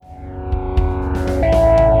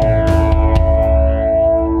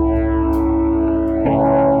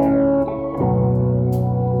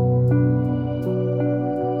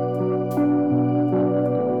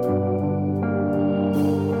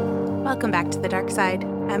The Dark Side.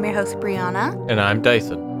 I'm your host, Brianna. And I'm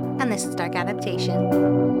Dyson. And this is Dark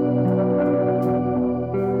Adaptation.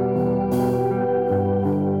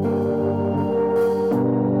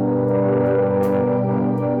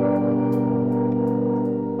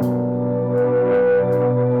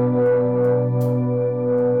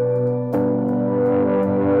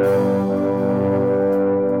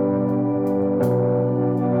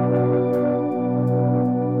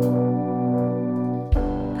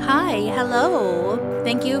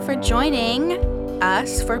 Thank you for joining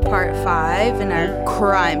us for part 5 in our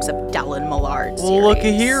Crimes of Dellen Millard series. Well,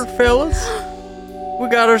 looky here, fellas. We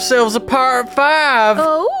got ourselves a part 5.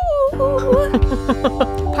 Oh,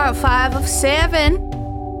 part 5 of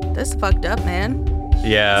 7. This is fucked up, man.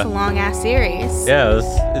 Yeah. It's a long ass series. Yeah,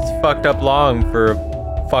 it's fucked up long for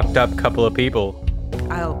a fucked up couple of people.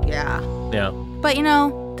 Oh, yeah. Yeah. But you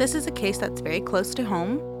know, this is a case that's very close to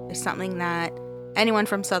home. It's something that anyone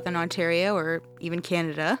from Southern Ontario or even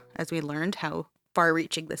Canada, as we learned how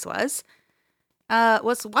far-reaching this was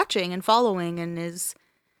watching and following and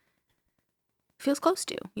feels close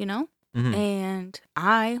to, you know? Mm-hmm. And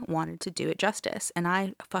I wanted to do it justice, and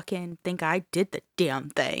I fucking think I did the damn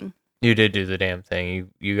thing. You did do the damn thing.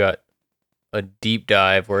 You got a deep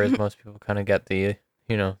dive, whereas most people kind of get the,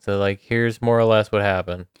 so like, here's more or less what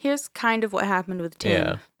happened. Here's kind of what happened with Tim.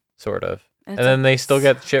 Yeah, sort of. And then they still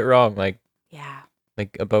get shit wrong, like, yeah.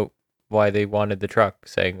 Like, about why they wanted the truck,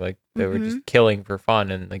 saying, like, they were just killing for fun,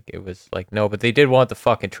 and, like, it was, like, no, but they did want the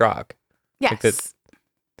fucking truck. Yes. Like,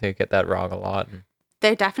 they get that wrong a lot.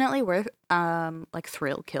 They definitely were, like,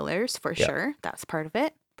 thrill killers, for sure. That's part of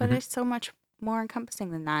it. But there's so much more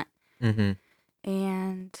encompassing than that. Mm-hmm.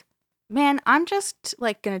 And, man, I'm just,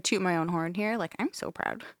 like, gonna toot my own horn here. Like, I'm so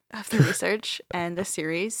proud of the research and the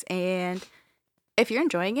series. And if you're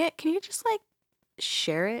enjoying it, can you just, like,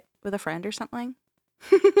 share it with a friend or something?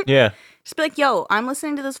 Yeah. Just be like, yo, I'm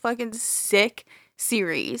listening to this fucking sick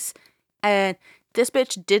series, and this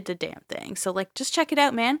bitch did the damn thing. So, like, just check it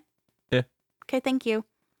out, man. Yeah. Okay, thank you.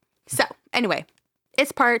 So, anyway,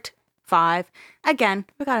 it's part 5. Again,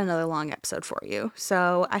 we got another long episode for you.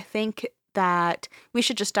 So, I think that we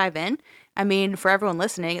should just dive in. I mean, for everyone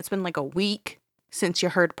listening, it's been like a week since you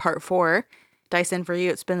heard part 4. Dyson, for you,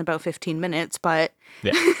 it's been about 15 minutes, but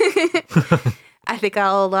yeah. I think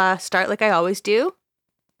I'll start like I always do,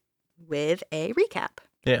 with a recap.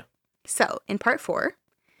 Yeah. So, in part 4,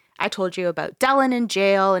 I told you about Dellen in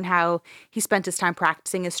jail and how he spent his time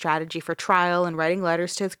practicing his strategy for trial and writing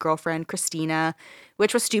letters to his girlfriend, Christina,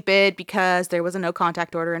 which was stupid because there was a no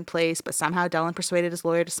contact order in place, but somehow Dellen persuaded his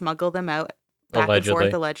lawyer to smuggle them out back and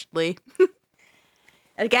forth, allegedly.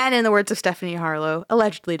 Again, in the words of Stephanie Harlow,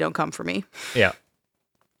 allegedly don't come for me. Yeah.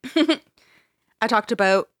 I talked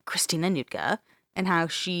about Christina Nutka and how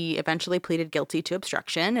she eventually pleaded guilty to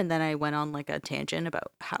obstruction. And then I went on like a tangent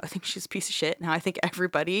about how I think she's a piece of shit and how I think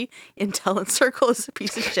everybody in Dellen's circle is a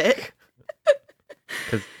piece of shit.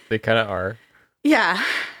 Because they kind of are. Yeah.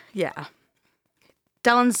 Yeah.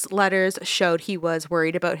 Dellen's letters showed he was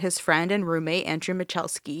worried about his friend and roommate, Andrew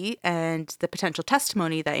Michalski, and the potential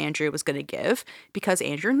testimony that Andrew was going to give, because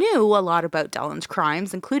Andrew knew a lot about Dellen's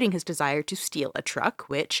crimes, including his desire to steal a truck,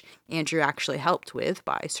 which Andrew actually helped with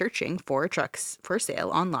by searching for trucks for sale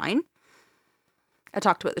online. I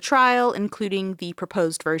talked about the trial, including the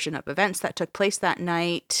proposed version of events that took place that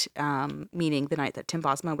night, meaning the night that Tim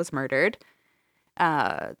Bosma was murdered.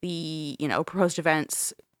 The proposed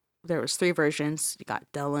events, there was 3 versions. You got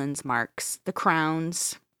Dellen's, Mark's, the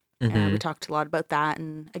Crowns. We talked a lot about that,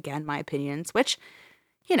 and again, my opinions, which,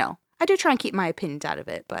 I do try and keep my opinions out of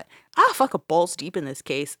it, but fuck a balls deep in this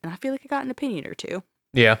case, and I feel like I got an opinion or two.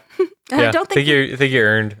 Yeah. And yeah. I don't think you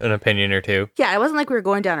earned an opinion or two. Yeah, it wasn't like we were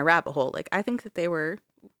going down a rabbit hole. Like, I think that they were,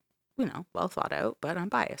 well thought out, but I'm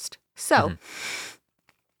biased. So,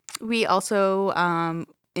 we also,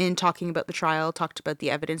 in talking about the trial, talked about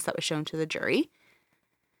the evidence that was shown to the jury.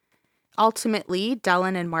 Ultimately,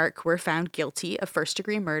 Dellen and Mark were found guilty of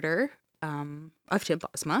first-degree murder of Tim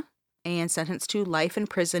Bosma and sentenced to life in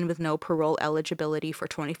prison with no parole eligibility for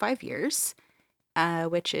 25 years,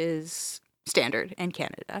 which is standard in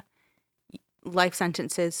Canada. Life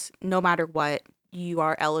sentences, no matter what, you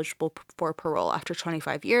are eligible for parole after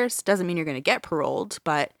 25 years. Doesn't mean you're going to get paroled,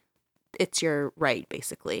 but it's your right,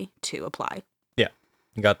 basically, to apply. Yeah.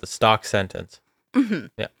 You got the stock sentence. Mm-hmm.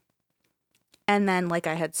 Yeah. And then, like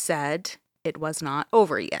I had said, it was not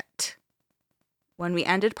over yet. When we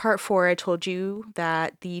ended part 4, I told you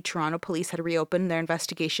that the Toronto police had reopened their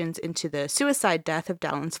investigations into the suicide death of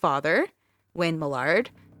Dellen's father, Wayne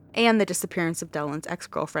Millard, and the disappearance of Dellen's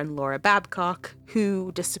ex-girlfriend, Laura Babcock,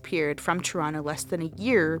 who disappeared from Toronto less than a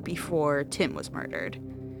year before Tim was murdered.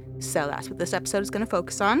 So that's what this episode is going to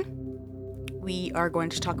focus on. We are going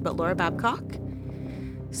to talk about Laura Babcock.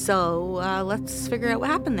 So let's figure out what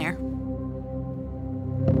happened there.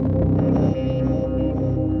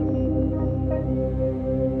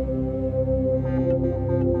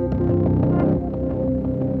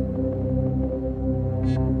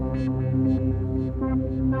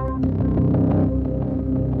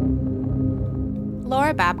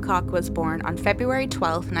 Laura Babcock was born on February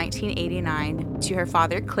 12, 1989, to her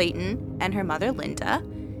father Clayton and her mother Linda,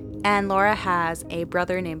 and Laura has a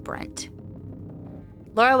brother named Brent.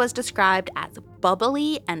 Laura was described as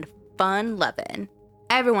bubbly and fun-loving.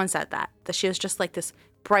 Everyone said that she was just like this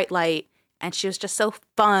bright light, and she was just so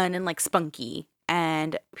fun and like spunky,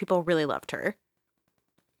 and people really loved her.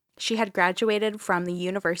 She had graduated from the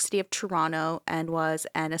University of Toronto and was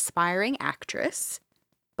an aspiring actress.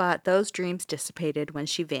 But those dreams dissipated when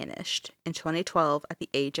she vanished in 2012 at the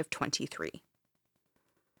age of 23.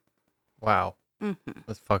 Wow. Mm-hmm.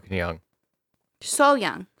 That's fucking young. So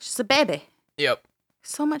young. She's a baby. Yep.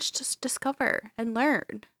 So much to discover and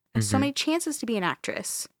learn. And so many chances to be an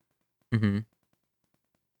actress. Mm-hmm.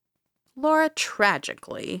 Laura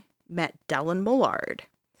tragically met Dellen Millard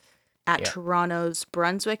at Toronto's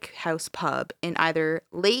Brunswick House pub in either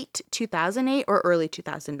late 2008 or early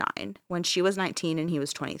 2009 when she was 19 and he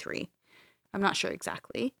was 23. I'm not sure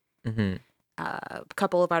exactly. Mm-hmm. A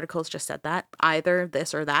couple of articles just said that. Either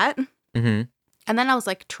this or that. Mm-hmm. And then I was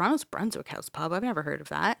like, Toronto's Brunswick House pub? I've never heard of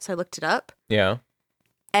that. So I looked it up. Yeah.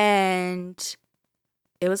 And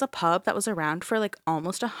it was a pub that was around for like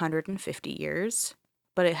almost 150 years.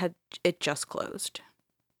 But it just closed.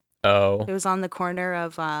 Oh. It was on the corner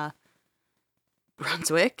of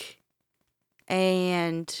Brunswick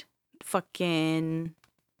and fucking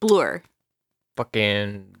Bloor.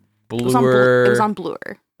 Fucking Bloor. It was on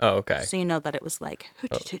Bloor. Oh, okay. So you know that it was like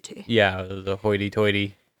hooty-tooty. Yeah, the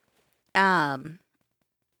hoity-toity. But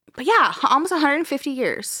yeah, almost 150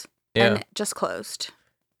 years. Yeah. And it just closed.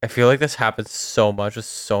 I feel like this happens so much with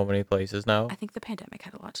so many places now. I think the pandemic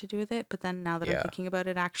had a lot to do with it, but then now that I'm thinking about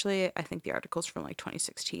it, actually, I think the article's from like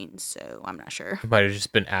 2016, so I'm not sure. It might have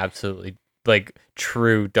just been absolutely like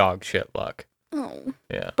true dog shit luck. Oh.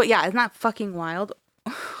 Yeah. But yeah, isn't that fucking wild?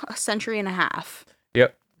 A century and a half.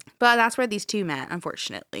 Yep. But that's where these two met,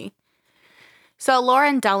 unfortunately. So Laura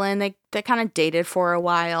and Dellen, they kind of dated for a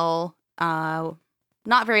while.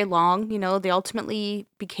 Not very long, they ultimately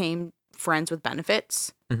became friends with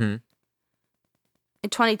benefits. Mm-hmm. In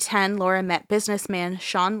 2010, Laura met businessman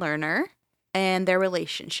Sean Lerner, and their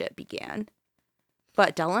relationship began.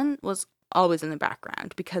 But Dellen was always in the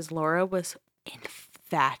background because Laura was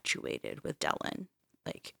infatuated with Dellen.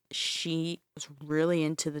 Like, she was really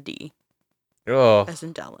into the D. Oh. As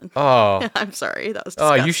in Dellen. Oh. I'm sorry. That was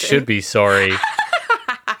disgusting. Oh, you should be sorry.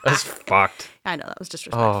 That's fucked. I know, that was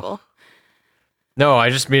disrespectful. Oh. No, I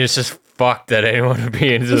just mean it's just fucked that anyone would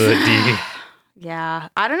be into the D. Yeah.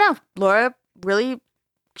 I don't know. Laura really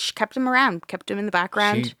kept him around, kept him in the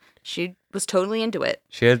background. She was totally into it.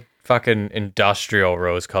 She had fucking industrial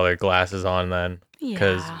rose-colored glasses on then.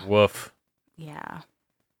 Because, woof. Yeah.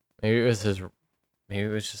 Maybe it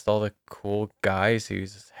was just all the cool guys he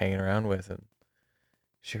was just hanging around with, and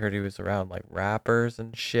she heard he was around like rappers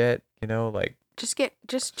and shit, like just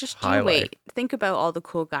you wait. Think about all the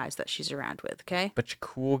cool guys that she's around with, okay? Bunch of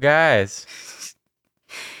cool guys.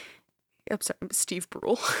 I'm sorry, Steve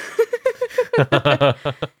Brule.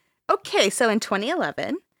 Okay, so in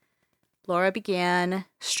 2011, Laura began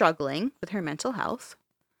struggling with her mental health.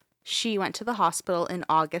 She went to the hospital in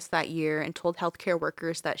August that year and told healthcare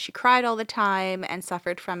workers that she cried all the time and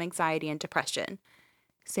suffered from anxiety and depression.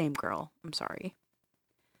 Same girl, I'm sorry.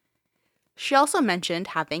 She also mentioned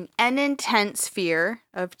having an intense fear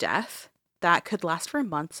of death that could last for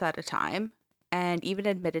months at a time and even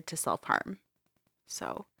admitted to self-harm.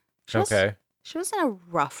 So, she was in a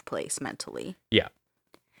rough place mentally. Yeah.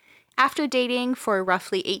 After dating for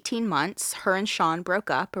roughly 18 months, her and Sean broke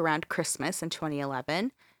up around Christmas in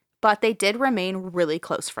 2011, but they did remain really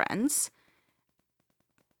close friends.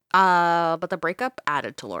 But the breakup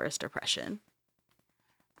added to Laura's depression.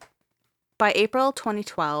 By April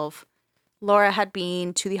 2012, Laura had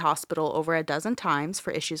been to the hospital over a dozen times for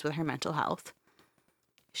issues with her mental health.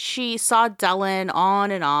 She saw Dellen on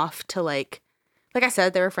and off to like I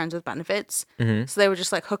said, they were friends with benefits. Mm-hmm. So they would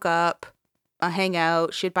just like hook up, hang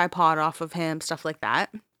out. She'd buy pot off of him, stuff like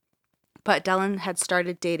that. But Dellen had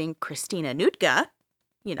started dating Christina Nudga.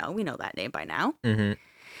 We know that name by now. Mm-hmm.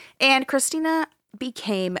 And Christina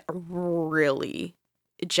became really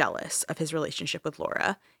jealous of his relationship with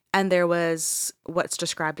Laura. And there was what's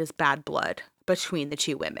described as bad blood between the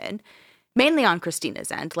two women, mainly on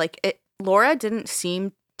Christina's end. Laura didn't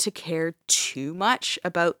seem to care too much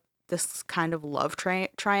about this kind of love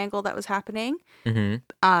triangle that was happening.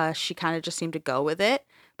 Mm-hmm. She kind of just seemed to go with it,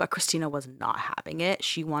 but Christina was not having it.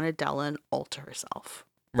 She wanted Dellen all to herself.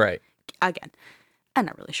 Right. Again, I'm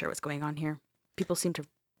not really sure what's going on here.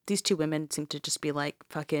 These two women seem to just be like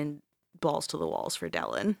fucking balls to the walls for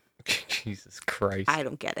Dellen. Jesus Christ. I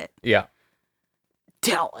don't get it. Yeah.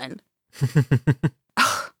 Dellen.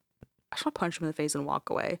 I just want to punch him in the face and walk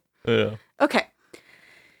away. Yeah. Okay.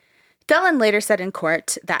 Dellen later said in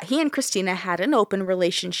court that he and Christina had an open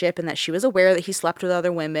relationship and that she was aware that he slept with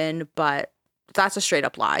other women, but that's a straight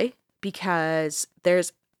up lie because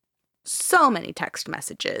there's so many text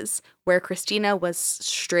messages where Christina was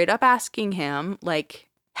straight up asking him, like,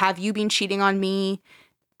 have you been cheating on me?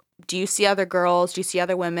 Do you see other girls? Do you see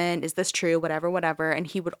other women? Is this true? Whatever. And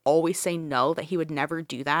he would always say no, that he would never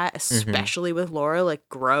do that, especially with Laura. Like,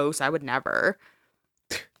 gross. I would never.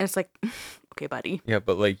 And it's like, okay, buddy. Yeah,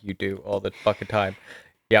 but like you do all the fucking time.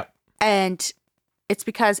 Yeah. And it's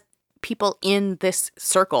because people in this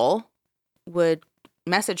circle would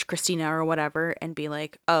message Christina or whatever and be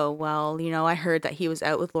like, oh, well, I heard that he was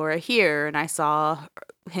out with Laura here and I saw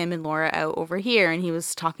him and Laura out over here and he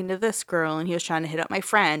was talking to this girl and he was trying to hit up my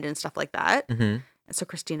friend and stuff like that. Mm-hmm. And so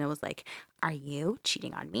Christina was like, are you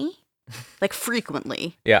cheating on me? Like,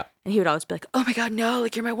 frequently. Yeah. And he would always be like, oh my God, no,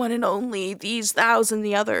 like, you're my one and only, these, thous, and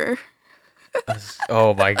the other.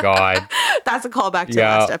 Oh my God. That's a callback to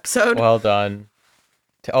last episode. Well done.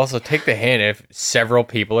 Also, take the hint. If several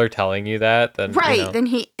people are telling you that, then right, then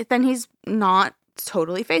he's not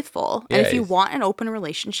totally faithful. Yeah, and if you want an open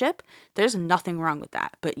relationship, there's nothing wrong with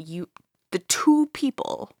that. But the two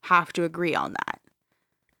people have to agree on that.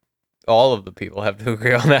 All of the people have to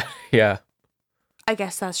agree on that. Yeah. I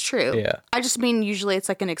guess that's true. Yeah. I just mean usually it's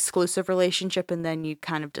like an exclusive relationship and then you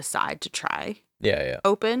kind of decide to try Yeah.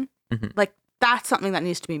 open. Mm-hmm. Like, that's something that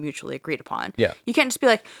needs to be mutually agreed upon. Yeah. You can't just be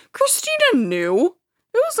like, Christina knew.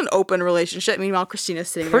 It was an open relationship. Meanwhile, Christina's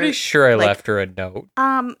sitting there. Pretty sure I left her a note.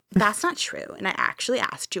 That's not true. And I actually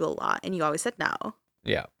asked you a lot and you always said no.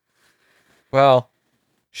 Yeah. Well,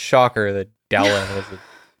 shocker that Dellen was a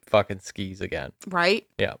fucking skis again. Right?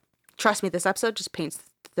 Yeah. Trust me, this episode just paints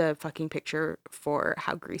the fucking picture for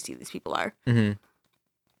how greasy these people are. Mm-hmm.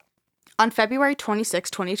 On February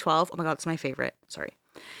 26, 2012, oh my God, it's my favorite. Sorry.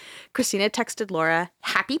 Christina texted Laura,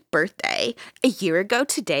 happy birthday. A year ago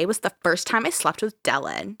today was the first time I slept with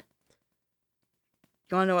Dellen.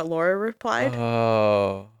 You want to know what Laura replied?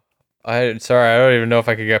 Oh. Sorry, I don't even know if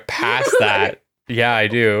I could get past that. Yeah, I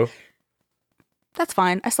do. That's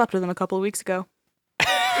fine. I slept with him a couple of weeks ago.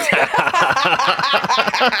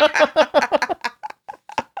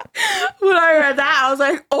 When I read that, I was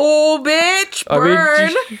like, oh, bitch, burn. I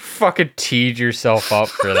mean, you fucking teed yourself up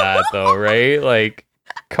for that, though, right? Like,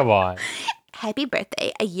 come on. Happy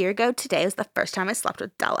birthday. A year ago today was the first time I slept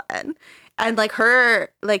with Dellen. And, like, her,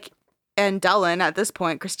 like, and Dellen, at this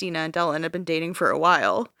point, Christina and Dellen have been dating for a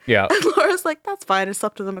while. Yeah. And Laura's like, that's fine. I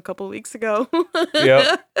slept with him a couple of weeks ago.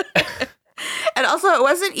 Yep. And also, it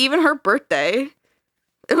wasn't even her birthday.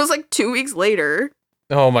 It was, like, 2 weeks later.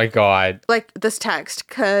 Oh my God. Like, this text,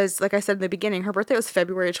 because, like I said in the beginning, her birthday was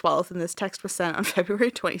February 12th, and this text was sent on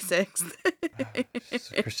February 26th.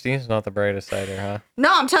 Christine's not the brightest side here, huh? No,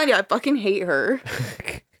 I'm telling you, I fucking hate her.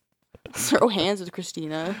 Throw hands with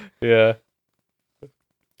Christina. Yeah.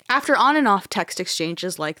 After on and off text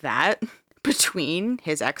exchanges like that, between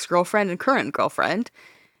his ex-girlfriend and current girlfriend,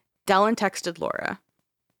 Dellen texted Laura.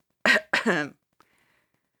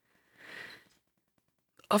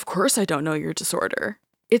 Of course I don't know your disorder.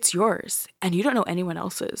 It's yours, and you don't know anyone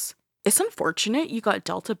else's. It's unfortunate you got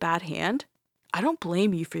dealt a bad hand. I don't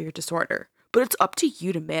blame you for your disorder, but it's up to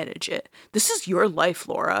you to manage it. This is your life,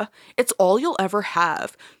 Laura. It's all you'll ever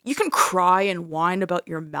have. You can cry and whine about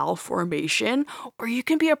your malformation, or you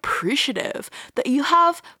can be appreciative that you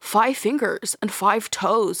have 5 fingers and 5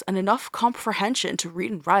 toes and enough comprehension to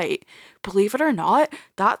read and write. Believe it or not,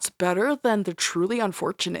 that's better than the truly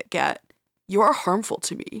unfortunate get. You are harmful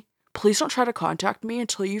to me. Please don't try to contact me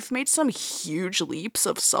until you've made some huge leaps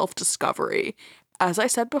of self-discovery. As I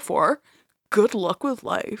said before, good luck with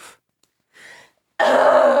life.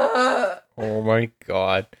 Oh my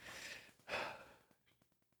God.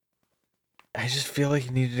 I just feel like he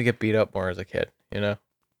needed to get beat up more as a kid, you know?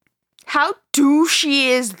 How douchey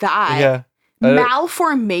is that? Yeah.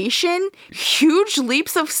 Malformation? Huge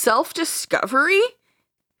leaps of self-discovery?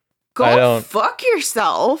 Go fuck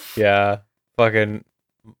yourself. Yeah. Fucking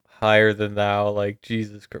higher than thou, like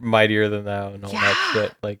Jesus, mightier than thou, and all that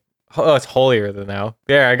shit. Like, oh, it's holier than thou.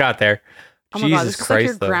 Yeah, I got there. Oh Jesus my God, this Christ,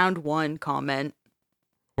 is like your ground 1 comment.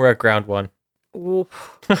 We're at ground 1.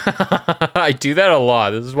 Oof. I do that a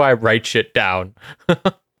lot. This is why I write shit down. You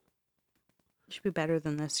should be better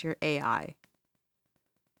than this. You're AI.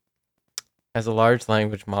 As a large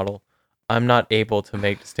language model, I'm not able to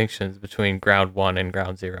make distinctions between ground 1 and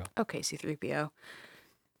ground 0. Okay, C3PO.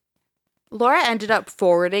 Laura ended up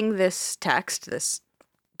forwarding this text, this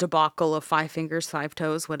debacle of 5 fingers, 5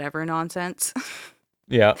 toes, whatever nonsense.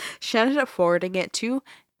 Yeah. She ended up forwarding it to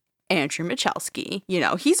Andrew Michalski. You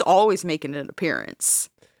know, he's always making an appearance.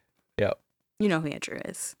 Yep. You know who Andrew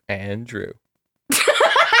is. Andrew.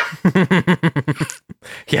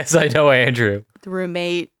 Yes, I know Andrew. The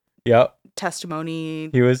roommate. Yep. Testimony.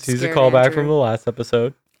 He's a callback from the last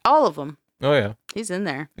episode. All of them. Oh, yeah. He's in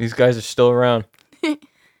there. These guys are still around.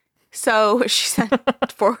 So she sent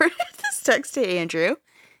forwarded this text to Andrew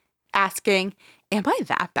asking, am I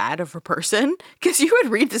that bad of a person? Because you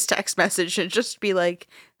would read this text message and just be like,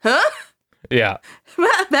 huh? Yeah.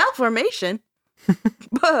 Malformation?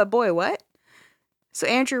 Boy, what? So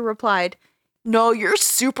Andrew replied, no, you're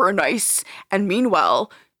super nice and mean well,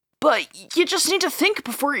 but you just need to think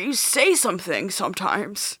before you say something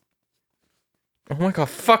sometimes. Oh my god,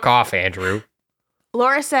 fuck off, Andrew.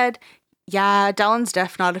 Laura said, yeah, Dellen's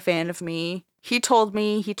def not a fan of me. He told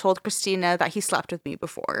Christina that he slept with me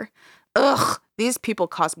before. Ugh, these people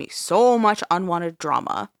cause me so much unwanted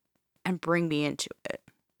drama and bring me into it.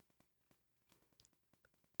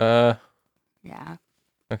 Yeah.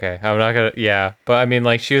 Okay, I'm not gonna, yeah. But I mean,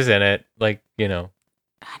 like, she was in it. Like, you know.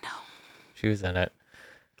 I know. She was in it.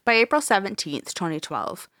 By April 17th,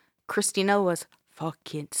 2012, Christina was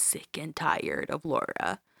fucking sick and tired of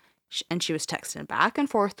Laura. And she was texting back and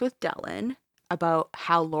forth with Dellen about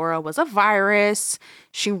how Laura was a virus.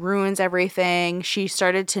 She ruins everything. She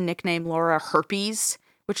started to nickname Laura Herpes,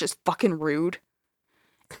 which is fucking rude.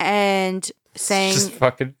 And saying... It's just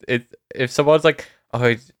fucking... If someone's like, oh,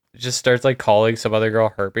 he just starts like calling some other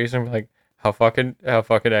girl herpes, I'm like, how fucking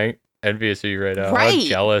envious are you right now? Right. I'm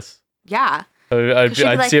jealous. Yeah. I'd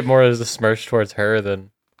see it more as a smirch towards her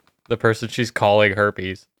than the person she's calling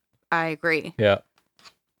herpes. I agree. Yeah.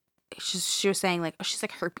 She was saying, like, oh, she's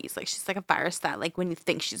like herpes. Like, she's like a virus that, like, when you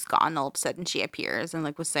think she's gone, all of a sudden she appears. And,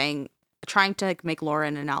 like, was saying, trying to, like, make Laura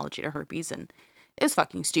an analogy to herpes. And it was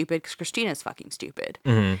fucking stupid because Christina's fucking stupid.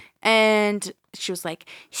 Mm-hmm. And she was like,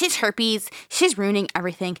 she's herpes. She's ruining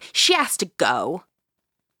everything. She has to go.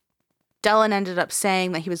 Dellen ended up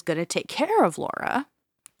saying that he was going to take care of Laura.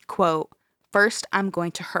 Quote, first, I'm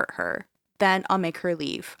going to hurt her. Then I'll make her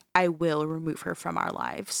leave. I will remove her from our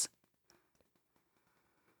lives.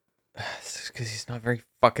 It's because he's not very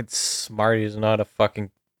fucking smart. He's not a fucking...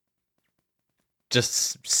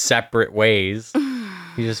 Just separate ways.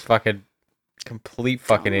 He's just fucking... Complete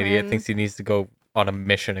fucking idiot. Thinks he needs to go on a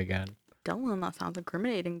mission again. Dellen, that sounds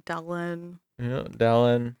incriminating, Dellen. Yeah,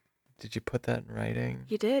 Dellen. Did you put that in writing?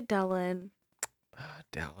 You did, Dellen.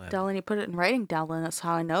 Dellen. Dellen, you put it in writing, Dellen. That's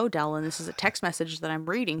how I know, Dellen. This is a text message that I'm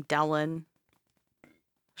reading, Dellen.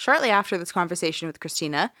 Shortly after this conversation with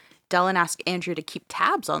Christina, Dellen asked Andrew to keep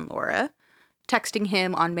tabs on Laura, texting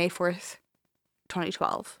him on May 4th,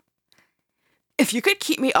 2012. If you could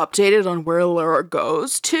keep me updated on where Laura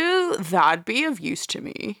goes to, that'd be of use to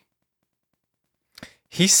me.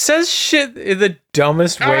 He says shit in the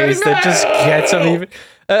dumbest ways that just gets him even...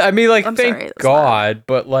 I mean, like, thank God,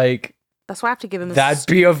 but, like... That's why I have to give him this. That'd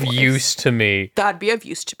be of use to me. That'd be of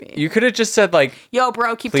use to me. You could have just said, like... Yo,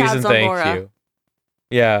 bro, keep tabs on Laura. Please and thank you.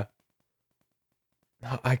 Yeah.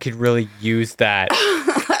 I could really use that.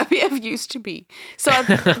 That'd be of use to me. So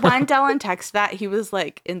when Dellen texted that, he was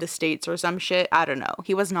like in the States or some shit. I don't know.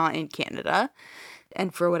 He was not in Canada.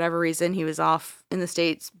 And for whatever reason, he was off in the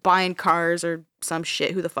States buying cars or some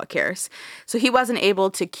shit. Who the fuck cares? So he wasn't able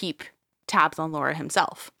to keep tabs on Laura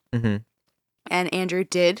himself. Mm-hmm. And Andrew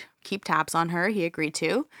did keep tabs on her. He agreed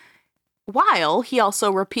to. While he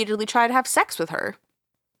also repeatedly tried to have sex with her.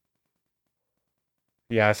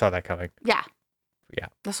 Yeah, I saw that coming. Yeah. Yeah.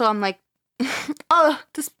 So I'm like, oh,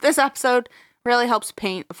 this episode really helps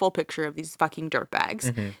paint a full picture of these fucking dirtbags.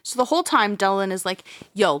 Mm-hmm. So the whole time Dellen is like,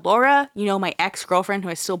 yo, Laura, you know, my ex-girlfriend who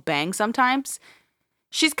I still bang sometimes,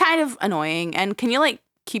 she's kind of annoying. And can you, like,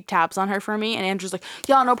 keep tabs on her for me? And Andrew's like,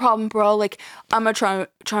 yeah, no problem, bro. Like, I'm going to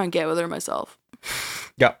try and get with her myself.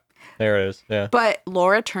 Yeah, there it is. Yeah. But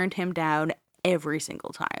Laura turned him down every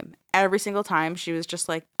single time. Every single time she was just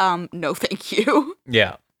like, no, thank you.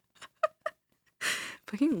 Yeah.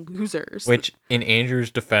 Fucking losers. Which, in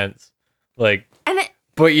Andrew's defense, like,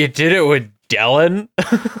 but you did it with Dellen?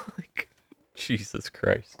 Like, Jesus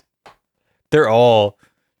Christ. They're all,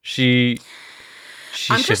 she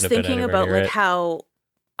I'm just thinking about, like, right? how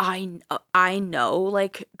I know,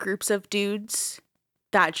 like, groups of dudes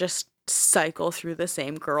that just cycle through the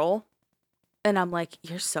same girl. And I'm like,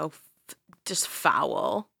 you're so just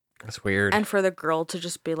foul. That's weird. And for the girl to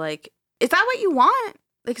just be like, is that what you want?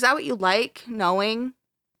 Like, is that what you like, knowing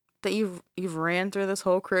that you've ran through this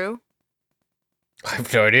whole crew? I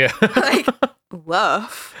have no idea. Like,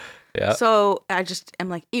 woof. Yeah. So I just am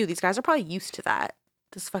like, ew, these guys are probably used to that.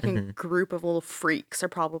 This fucking group of little freaks are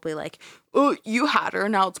probably like, oh, you had her,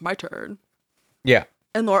 now it's my turn. Yeah.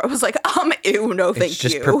 And Laura was like, ew, no, thank you. It's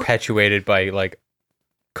just perpetuated by, like,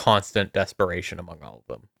 constant desperation among all of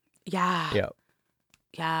them. Yeah. Yeah.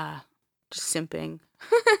 Yeah. Just simping.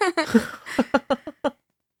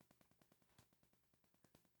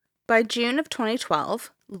 By June of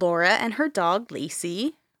 2012, Laura and her dog,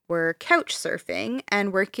 Lacey, were couch surfing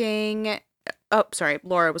and working... Oh, sorry.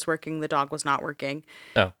 Laura was working. The dog was not working.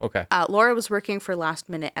 Oh, okay. Laura was working for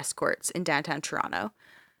last-minute escorts in downtown Toronto.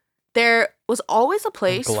 There was always a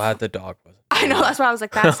place... I'm glad the dog wasn't. I know. That's why I was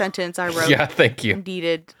like, that sentence I wrote... Yeah, thank you.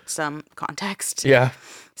 Needed some context. Yeah.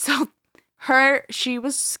 So she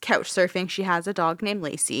was couch surfing. She has a dog named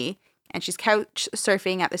Lacey. And she's couch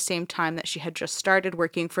surfing at the same time that she had just started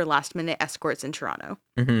working for last-minute escorts in Toronto.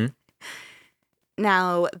 Mm-hmm.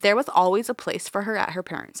 Now, there was always a place for her at her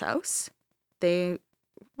parents' house. They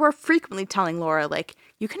were frequently telling Laura, like,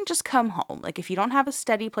 you can just come home. Like, if you don't have a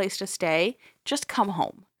steady place to stay, just come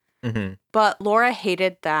home. Mm-hmm. But Laura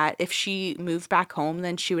hated that if she moved back home,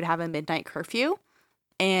 then she would have a midnight curfew.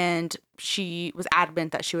 And she was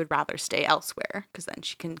adamant that she would rather stay elsewhere because then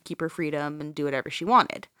she can keep her freedom and do whatever she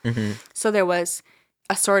wanted. Mm-hmm. So there was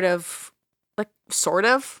a sort of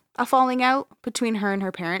a falling out between her and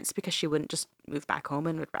her parents because she wouldn't just move back home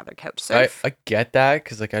and would rather couch surf. I get that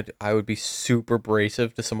because, like, I would be super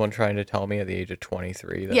abrasive to someone trying to tell me at the age of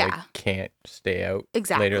 23 that I can't stay out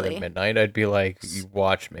later than midnight. I'd be like, you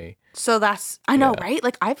watch me. So that's, I know, right?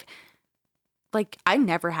 Like, I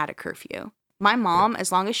never had a curfew. My mom,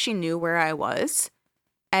 as long as she knew where I was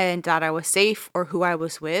and that I was safe or who I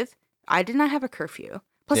was with, I did not have a curfew.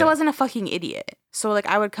 Plus, I wasn't a fucking idiot. So, like,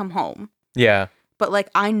 I would come home. Yeah. But, like,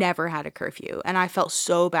 I never had a curfew. And I felt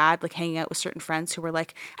so bad, like, hanging out with certain friends who were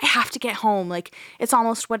like, I have to get home. Like, it's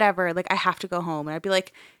almost whatever. Like, I have to go home. And I'd be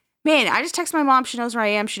like, man, I just text my mom. She knows where I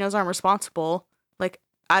am. She knows I'm responsible. Like,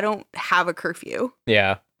 I don't have a curfew.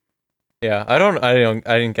 Yeah. Yeah. I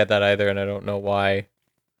didn't get that either. And I don't know why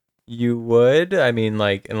you would. I mean,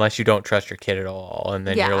 like, unless you don't trust your kid at all. And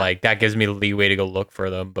then you're like, that gives me leeway to go look for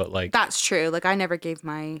them. But, like, that's true. Like, I never gave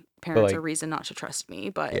my parents a reason not to trust me.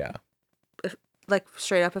 But yeah. Like,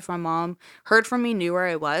 straight up, if my mom heard from me, knew where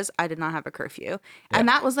I was, I did not have a curfew. Yeah. And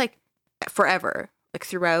that was, like, forever. Like,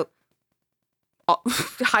 throughout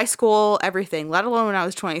high school, everything, let alone when I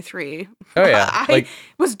was 23. Oh, yeah. I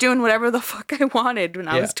was doing whatever the fuck I wanted when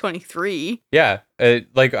I was 23. Yeah.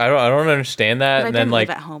 Like, I don't understand that. And then, like,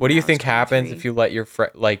 what do you think happens if you let your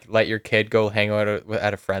let your kid go hang out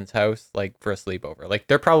at a friend's house, like, for a sleepover? Like,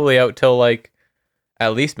 they're probably out till, like,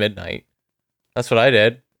 at least midnight. That's what I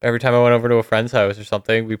did. Every time I went over to a friend's house or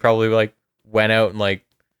something, we probably, like, went out and, like,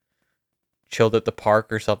 chilled at the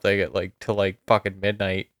park or something at, like, till, like, fucking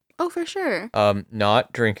midnight. Oh, for sure.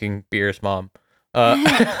 Not drinking beers, Mom.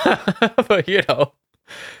 But, you know,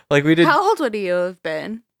 like, we did. How old would you have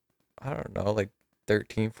been? I don't know, like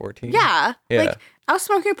 13, 14. Yeah. Like, I was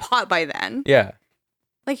smoking pot by then. Yeah.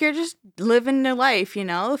 Like, you're just living your life, you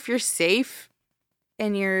know? If you're safe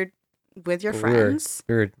and you're with your friends.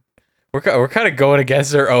 We're kind of going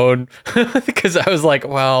against our own because I was like,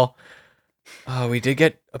 well, we did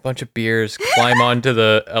get a bunch of beers, climb onto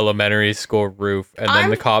the elementary school roof, and then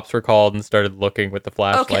the cops were called and started looking with the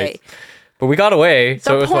flashlights. Okay. But we got away,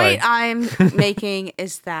 so it was fine. The point I'm making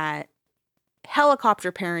is that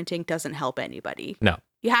helicopter parenting doesn't help anybody. No.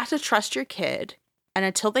 You have to trust your kid, and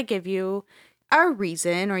until they give you a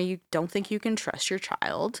reason or you don't think you can trust your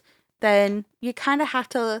child, then you kind of have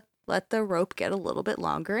to let the rope get a little bit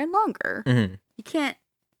longer and longer. Mm-hmm. You can't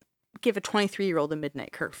give a 23-year-old a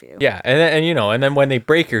midnight curfew. Yeah, and you know, and then when they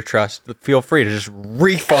break your trust, feel free to just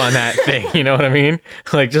reef on that thing. You know what I mean?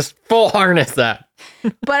 Like, just full harness that.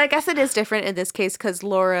 But I guess it is different in this case because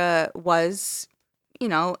Laura was, you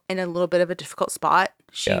know, in a little bit of a difficult spot.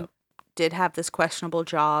 She did have this questionable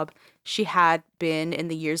job. She had been, in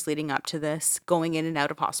the years leading up to this, going in and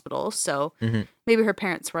out of hospitals. So maybe her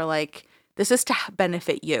parents were like, this is to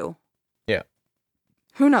benefit you. Yeah.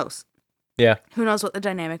 Who knows? Yeah. Who knows what the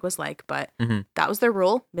dynamic was like, but that was their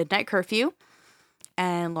rule, midnight curfew.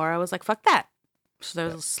 And Laura was like, fuck that. So there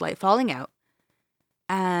was a slight falling out.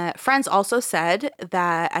 Friends also said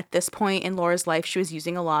that at this point in Laura's life, she was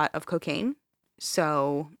using a lot of cocaine.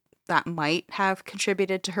 So that might have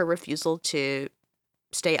contributed to her refusal to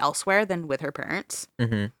stay elsewhere than with her parents.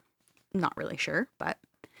 Mm-hmm. Not really sure, but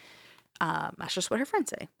that's just what her friends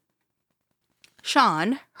say.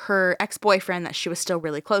 Sean, her ex-boyfriend that she was still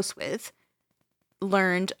really close with,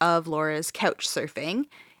 learned of Laura's couch surfing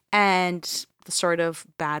and the sort of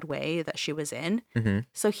bad way that she was in. Mm-hmm.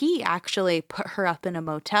 So he actually put her up in a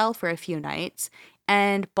motel for a few nights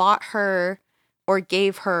and bought her or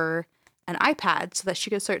gave her an iPad so that she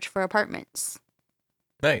could search for apartments.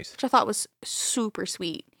 Nice. Which I thought was super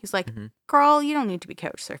sweet. He's like, girl, you don't need to be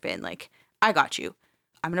couch surfing. Like, I got you.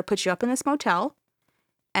 I'm going to put you up in this motel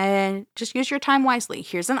and just use your time wisely.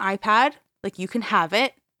 Here's an iPad. Like, you can have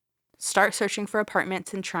it. Start searching for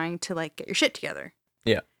apartments and trying to, like, get your shit together.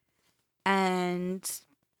 Yeah. And,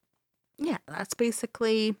 yeah, that's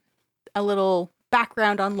basically a little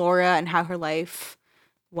background on Laura and how her life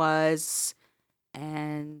was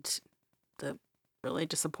and the really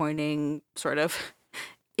disappointing sort of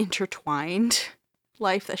intertwined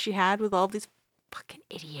life that she had with all these fucking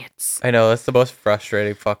idiots. I know, that's the most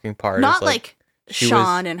frustrating fucking part. Not like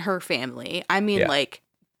Sean and her family. I mean, like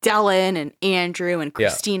Dellen and Andrew and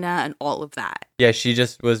Christina and all of that. Yeah, she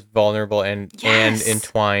just was vulnerable and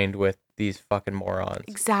entwined with these fucking morons.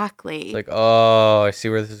 Exactly. Like, oh, I see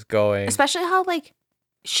where this is going. Especially how, like,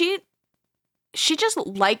 she just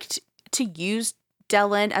liked to use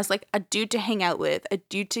Dellen as, like, a dude to hang out with, a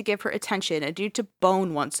dude to give her attention, a dude to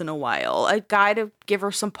bone once in a while, a guy to give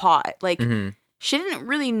her some pot. Like, she didn't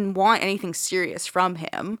really want anything serious from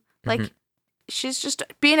him. Like, she's just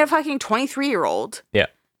being a fucking 23-year-old. Yeah.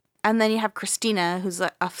 And then you have Christina, who's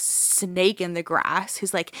like a snake in the grass,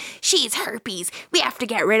 who's like, she's herpes. We have to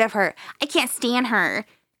get rid of her. I can't stand her.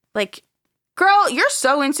 Like, girl, you're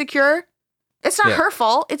so insecure. It's not her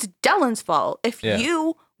fault. It's Dellen's fault. If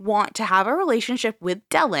you want to have a relationship with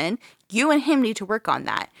Dellen, you and him need to work on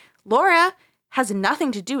that. Laura has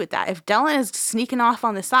nothing to do with that. If Dellen is sneaking off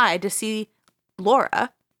on the side to see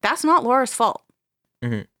Laura, that's not Laura's fault.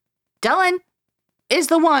 Dellen is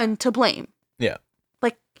the one to blame. Yeah.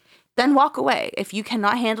 Like, then walk away. If you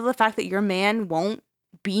cannot handle the fact that your man won't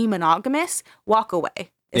be monogamous, walk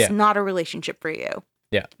away. It's not a relationship for you.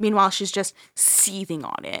 Yeah. Meanwhile, she's just seething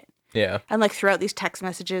on it. Yeah. And like throughout these text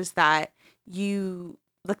messages that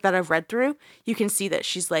that I've read through, you can see that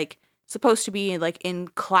she's like supposed to be like in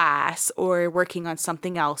class or working on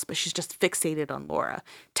something else, but she's just fixated on Laura.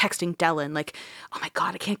 Texting Dellen like, oh my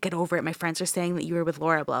God, I can't get over it. My friends are saying that you were with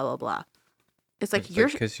Laura, blah, blah, blah. It's like, you're...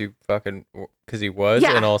 Because he was,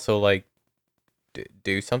 and also like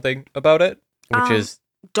do something about it, which is...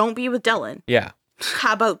 Don't be with Dellen. Yeah.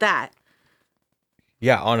 How about that?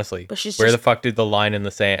 Yeah, honestly. But she's where the fuck did the line in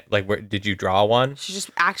the sand... Like, where did you draw one? She's just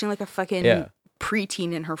acting like a fucking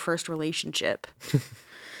preteen in her first relationship.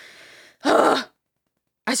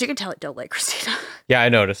 As you can tell, I don't like Christina. Yeah, I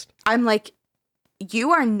noticed. I'm like, you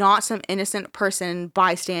are not some innocent person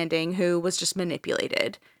bystanding who was just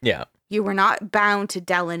manipulated. Yeah. You were not bound to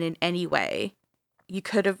Dellen in any way. You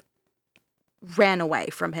could have ran away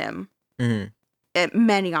from him at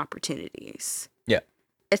many opportunities. Yeah.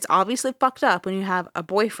 It's obviously fucked up when you have a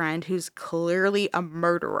boyfriend who's clearly a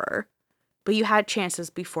murderer, but you had chances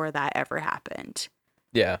before that ever happened.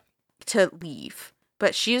 Yeah. To leave.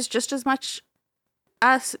 But she is just as much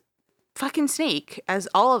a fucking snake as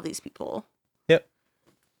all of these people. Yep.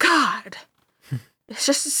 God. It's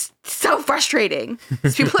just so frustrating.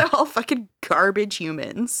 These people are all fucking garbage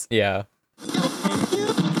humans. Yeah.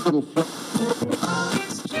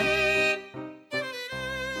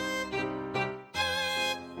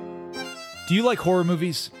 Do you like horror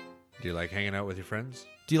movies? Do you like hanging out with your friends?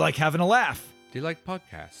 Do you like having a laugh? Do you like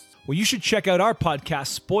podcasts? Well, you should check out our podcast,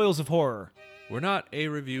 Spoils of Horror. We're not a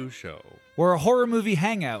review show. We're a horror movie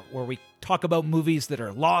hangout where we talk about movies that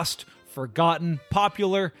are lost, forgotten,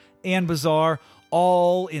 popular, and bizarre,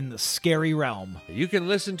 all in the scary realm. You can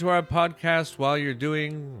listen to our podcast while you're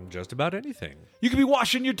doing just about anything. You could be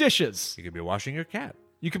washing your dishes. You could be washing your cat.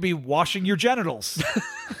 You could be washing your genitals.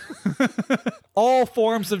 All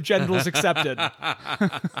forms of genitals accepted.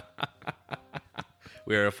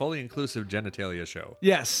 We are a fully inclusive genitalia show.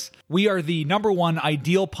 Yes, we are the #1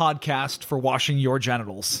 ideal podcast for washing your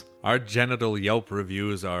genitals. Our genital Yelp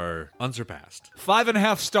reviews are unsurpassed.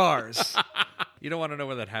 5.5 stars. You don't want to know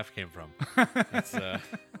where that half came from.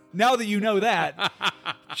 Now that you know that,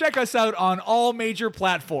 check us out on all major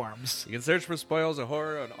platforms. You can search for Spoils of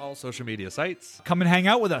Horror on all social media sites. Come and hang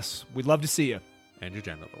out with us. We'd love to see you. And your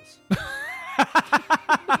genitals.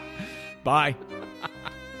 Bye.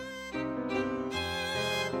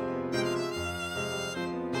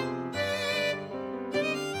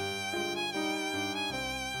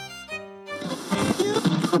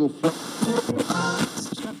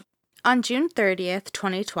 On June 30th,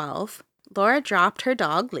 2012, Laura dropped her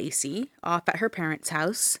dog, Lacey, off at her parents'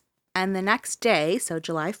 house. And the next day, so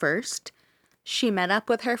July 1st, she met up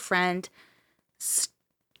with her friend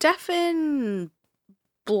Stefan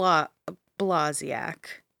Blasiak.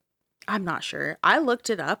 I'm not sure. I looked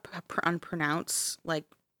it up on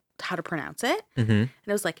how to pronounce it. Mm-hmm. And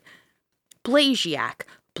it was like Blasiak,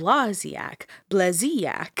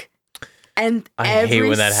 Blasiak. And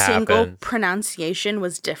every single pronunciation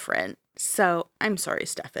was different. So I'm sorry,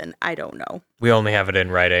 Stefan. I don't know. We only have it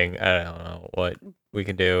in writing. I don't know what we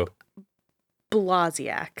can do.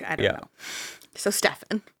 Blasiak. I don't know. So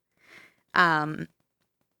Stefan.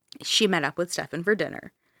 She met up with Stefan for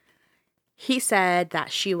dinner. He said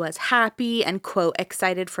that she was happy and, quote,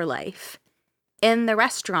 excited for life. In the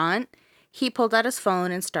restaurant, he pulled out his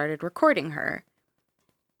phone and started recording her.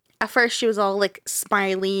 At first, she was all, like,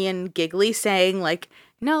 smiley and giggly, saying, like,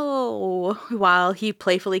 no, while he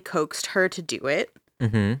playfully coaxed her to do it.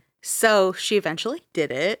 Mm-hmm. So she eventually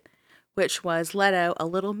did it, which was let out a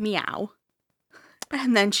little meow.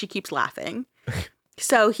 And then she keeps laughing.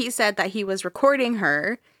 So he said that he was recording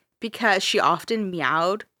her because she often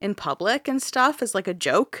meowed in public and stuff as, like, a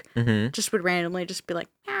joke. Mm-hmm. Just would randomly just be like,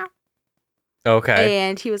 meow. Okay.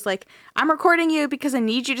 And he was like, I'm recording you because I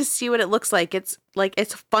need you to see what it looks like. It's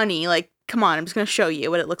funny. Like, come on, I'm just going to show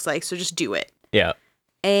you what it looks like. So just do it. Yeah.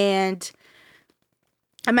 And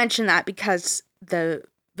I mentioned that because the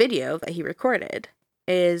video that he recorded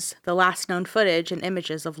is the last known footage and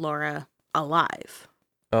images of Laura alive.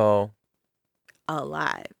 Oh.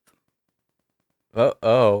 Alive.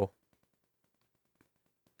 Oh.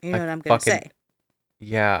 You know what I'm going to say.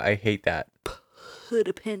 Yeah, I hate that. Put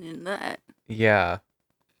a pin in that. Yeah.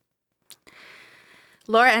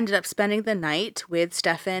 Laura ended up spending the night with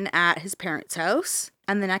Stefan at his parents' house,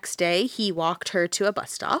 and the next day he walked her to a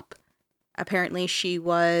bus stop. Apparently she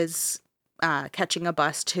was catching a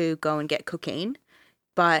bus to go and get cocaine,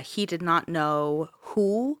 but he did not know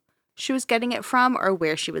who she was getting it from or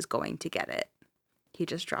where she was going to get it. He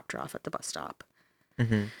just dropped her off at the bus stop.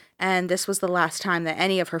 Mm-hmm. And this was the last time that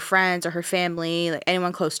any of her friends or her family, like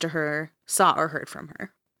anyone close to her, saw or heard from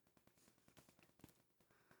her.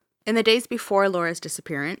 In the days before Laura's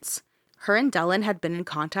disappearance, her and Dellen had been in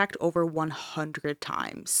contact over 100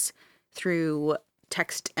 times through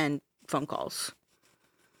text and phone calls.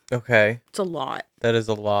 Okay. It's a lot. That is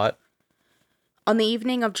a lot. On the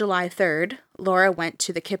evening of July 3rd, Laura went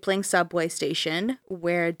to the Kipling subway station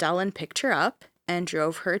where Dellen picked her up and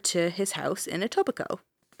drove her to his house in Etobicoke.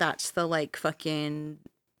 That's the, like, fucking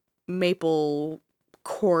Maple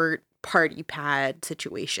Court party pad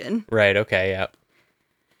situation. Right, okay, yeah.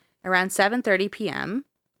 Around 7:30 p.m.,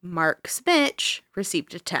 Mark Smitch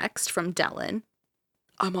received a text from Dellen.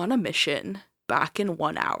 I'm on a mission. Back in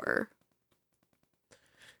 1 hour.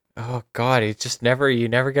 Oh, God, you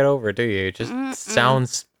never get over it, do you? It just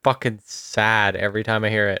sounds fucking sad every time I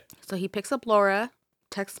hear it. So he picks up Laura,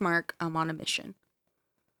 texts Mark, I'm on a mission.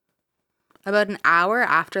 About an hour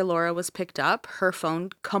after Laura was picked up, her phone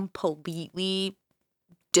completely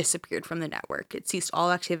disappeared from the network. It ceased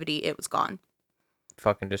all activity. It was gone.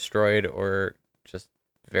 Fucking destroyed or just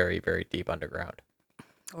very, very deep underground.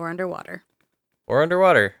 Or underwater. Or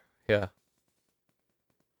underwater, yeah.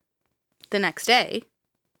 The next day,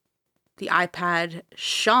 the iPad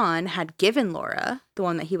Sean had given Laura, the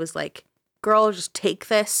one that he was like, girl, just take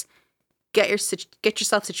this, get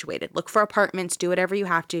yourself situated, look for apartments, do whatever you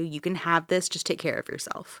have to, you can have this, just take care of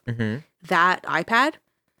yourself. Mm-hmm. That iPad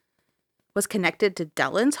was connected to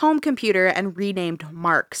Dellen's home computer and renamed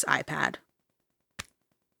Mark's iPad.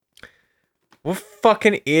 What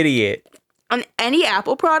fucking idiot. On any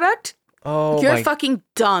Apple product? Oh, you're fucking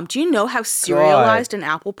dumb. Do you know how serialized an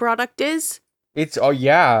Apple product is?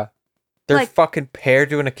 Yeah. They're like, fucking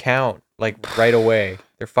paired to an account, like, right away.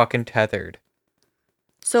 They're fucking tethered.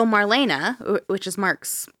 So Marlena, which is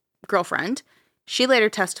Mark's girlfriend, she later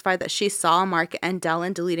testified that she saw Mark and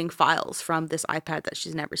Dellen deleting files from this iPad that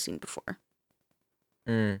she's never seen before.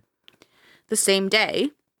 Mm. The same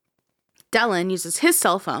day, Dellen uses his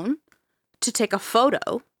cell phone to take a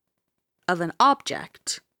photo of an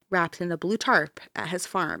object wrapped in a blue tarp at his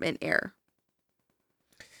farm in Ayr.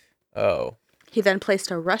 Oh. He then placed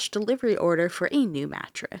a rush delivery order for a new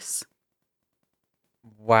mattress.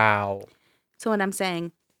 Wow. So what I'm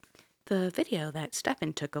saying, the video that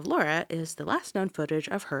Stefan took of Laura is the last known footage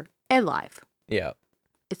of her alive. Yeah.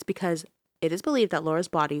 It's because it is believed that Laura's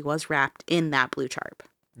body was wrapped in that blue tarp.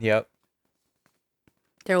 Yep.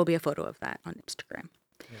 There will be a photo of that on Instagram.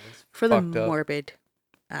 Yeah, for the morbid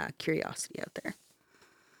curiosity out there.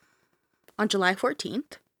 On July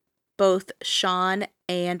 14th, both Sean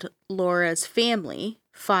and Laura's family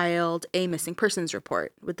filed a missing persons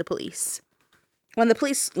report with the police. When the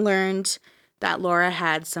police learned that Laura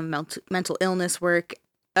had some mental illness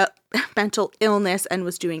and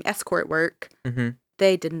was doing escort work,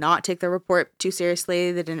 they did not take the report too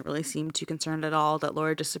seriously. They didn't really seem too concerned at all that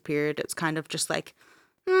Laura disappeared. It's kind of just like,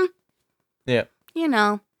 yeah, you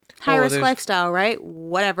know, high risk lifestyle, right?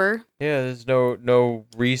 Whatever. Yeah, there's no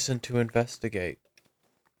reason to investigate.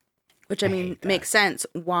 Which, I mean, makes sense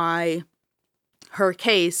why her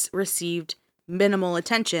case received minimal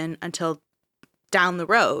attention until down the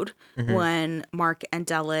road when Mark and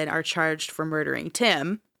Dellen are charged for murdering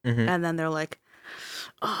Tim. And then they're like,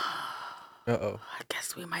 I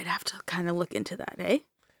guess we might have to kind of look into that, eh?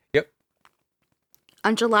 Yep.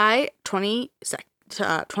 On July 23rd,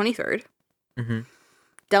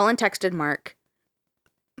 Dellen texted Mark.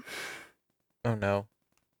 Oh, no.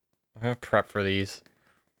 I'm going to prep for these.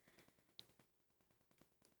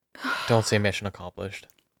 Don't say mission accomplished.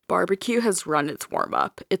 Barbecue has run its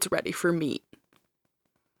warm-up. It's ready for meat.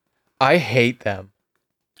 I hate them.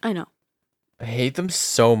 I know. I hate them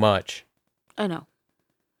so much. I know.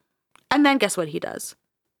 And then guess what he does?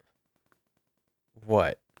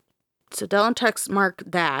 What? So Dellen texts Mark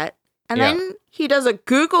that, and then he does a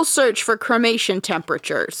Google search for cremation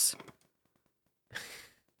temperatures.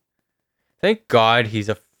 Thank God he's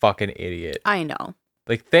a fucking idiot. I know.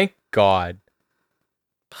 Like, thank God.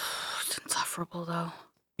 It's insufferable, though.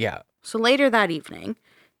 Yeah. So later that evening,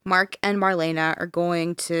 Mark and Marlena are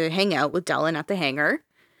going to hang out with Dellen at the hangar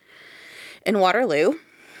in Waterloo.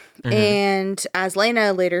 And as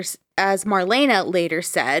Marlena later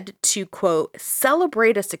said, to, quote,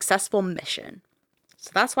 celebrate a successful mission.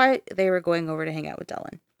 So that's why they were going over to hang out with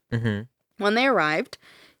Dellen. When they arrived,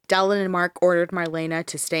 Dellen and Mark ordered Marlena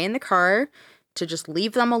to stay in the car, to just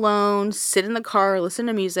leave them alone, sit in the car, listen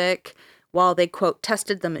to music, while they, quote,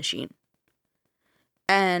 tested the machine.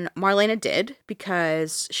 And Marlena did,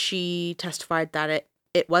 because she testified that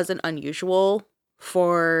it wasn't unusual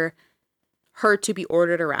for her to be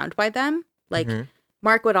ordered around by them. Like,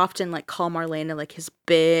 Mark would often, like, call Marlena, like, his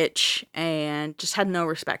bitch, and just had no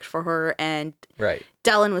respect for her. And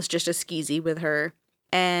Dellen was just a skeezy with her.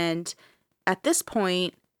 And at this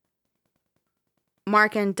point,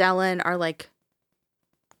 Mark and Dellen are, like,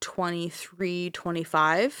 23,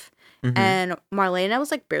 25. And Marlena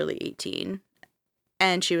was, like, barely 18.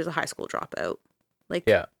 And she was a high school dropout. Like,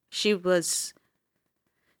 she was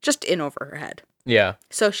just in over her head. Yeah.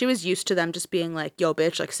 So she was used to them just being like, yo,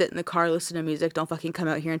 bitch, like, sit in the car, listen to music. Don't fucking come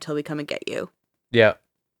out here until we come and get you. Yeah.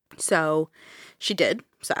 So she did,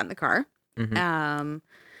 sat in the car.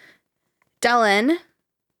 Dellen,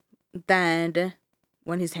 then,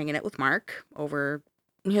 when he's hanging out with Mark over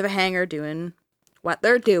near the hangar doing what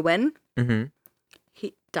they're doing,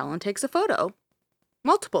 Dellen takes a photo.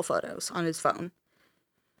 Multiple photos on his phone.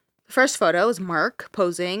 The first photo is Mark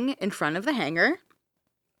posing in front of the hangar.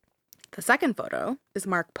 The second photo is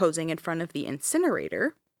Mark posing in front of the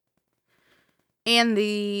incinerator. And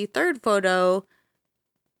the third photo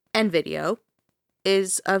and video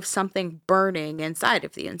is of something burning inside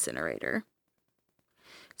of the incinerator.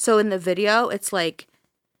 So in the video, it's like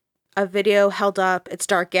a video held up, it's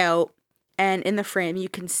dark out, and in the frame you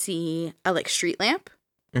can see a, like, street lamp.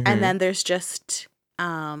 And then there's just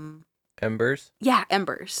embers? Yeah,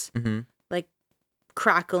 embers. Like,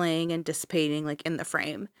 crackling and dissipating, like, in the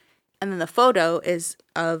frame. And then the photo is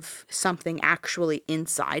of something actually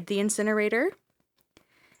inside the incinerator.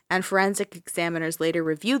 And forensic examiners later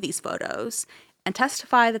review these photos and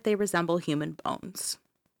testify that they resemble human bones.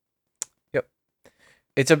 Yep.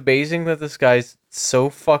 It's amazing that this guy's so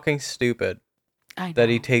fucking stupid that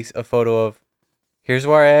he takes a photo of, here's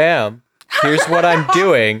where I am, here's what I'm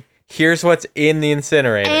doing, here's what's in the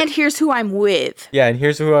incinerator. And here's who I'm with. Yeah, and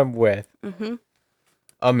here's who I'm with.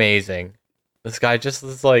 Amazing. This guy just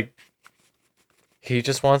is like, he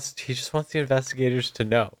just wants the investigators to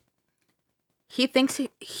know. He thinks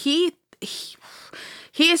he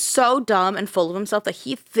is so dumb and full of himself that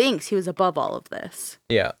he thinks he was above all of this.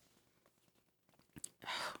 Yeah.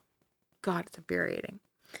 God, it's infuriating.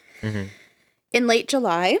 In late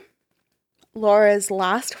July, Laura's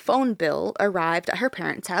last phone bill arrived at her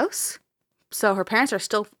parents' house. So her parents are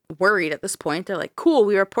still worried at this point. They're like, cool,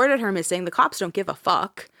 we reported her missing. The cops don't give a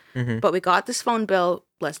fuck. But we got this phone bill.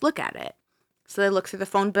 Let's look at it. So they look through the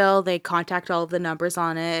phone bill. They contact all of the numbers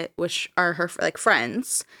on it, which are her, like,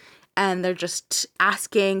 friends. And they're just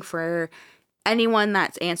asking for anyone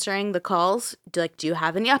that's answering the calls. Like, do you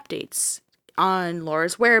have any updates on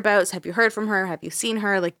Laura's whereabouts? Have you heard from her? Have you seen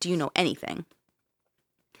her? Like, do you know anything?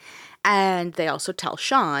 And they also tell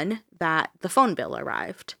Sean that the phone bill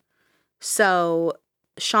arrived. So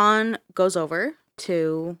Sean goes over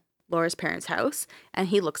to Laura's parents' house and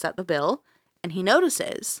he looks at the bill And he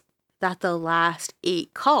notices that the last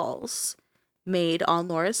 8 calls made on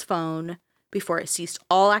Laura's phone before it ceased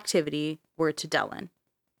all activity were to Dellen.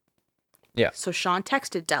 Yeah. So Sean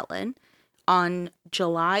texted Dellen on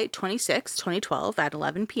July 26, 2012 at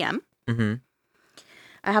 11 p.m. Mm-hmm.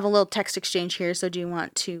 I have a little text exchange here, so do you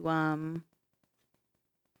want to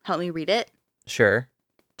help me read it? Sure.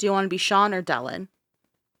 Do you want to be Sean or Dellen?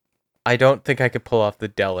 I don't think I could pull off the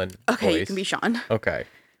Dellen Okay, voice. you can be Sean. Okay.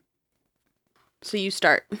 So you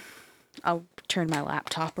start. I'll turn my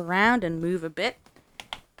laptop around and move a bit.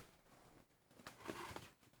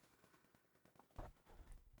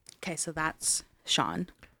 Okay, so that's Sean.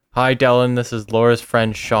 Hi, Dellen. This is Laura's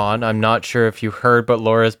friend, Sean. I'm not sure if you heard, but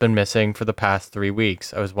Laura's been missing for the past 3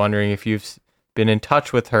 weeks. I was wondering if you've been in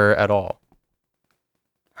touch with her at all.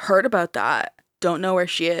 Heard about that. Don't know where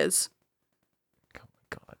she is. Oh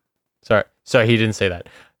my God. Sorry, he didn't say that.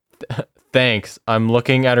 Thanks. I'm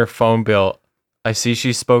looking at her phone bill. I see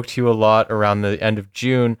she spoke to you a lot around the end of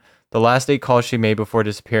June. The last 8 calls she made before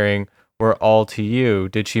disappearing were all to you.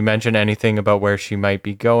 Did she mention anything about where she might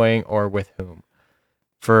be going or with whom?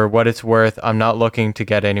 For what it's worth, I'm not looking to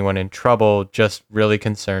get anyone in trouble, just really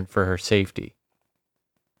concerned for her safety.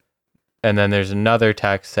 And then there's another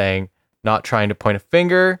text saying, not trying to point a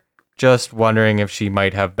finger, just wondering if she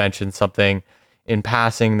might have mentioned something in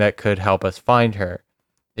passing that could help us find her.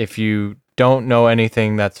 If you don't know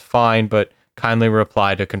anything, that's fine, but kindly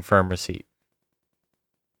reply to confirm receipt.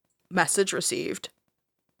 Message received.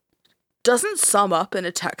 Doesn't sum up in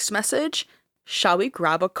a text message. Shall we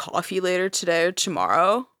grab a coffee later today or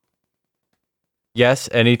tomorrow? Yes,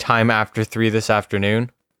 anytime after 3 this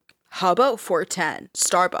afternoon. How about 410,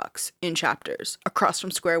 Starbucks, in Chapters, across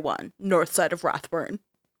from Square One, north side of Rathburn.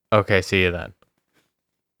 Okay, see you then.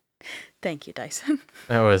 Thank you, Dyson.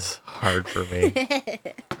 That was hard for me.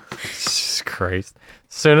 Jesus Christ.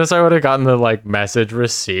 As soon as I would have gotten the message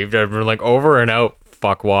received, I'd been like, over and out,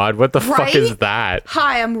 fuckwad. What the fuck is that?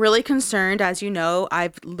 Hi, I'm really concerned. As you know,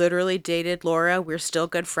 I've literally dated Laura. We're still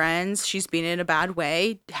good friends. She's been in a bad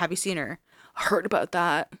way. Have you seen her? Heard about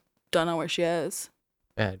that. Don't know where she is.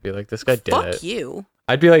 Yeah, I'd be like, this guy did it. Fuck you.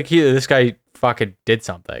 I'd be like, this guy fucking did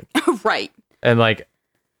something. Right. And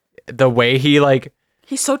the way he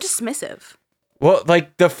he's so dismissive. Well,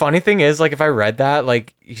 the funny thing is, if I read that,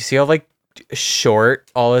 you see how short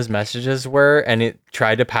all his messages were, and it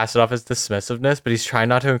tried to pass it off as dismissiveness, but he's trying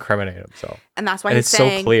not to incriminate himself. And that's why and he's it's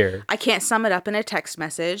saying, so clear. I can't sum it up in a text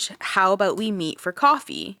message. How about we meet for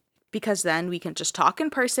coffee? Because then we can just talk in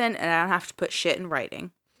person, and I don't have to put shit in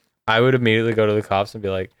writing. I would immediately go to the cops and be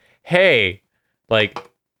like, hey,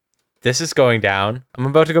 this is going down. I'm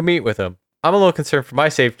about to go meet with him. I'm a little concerned for my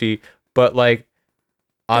safety, but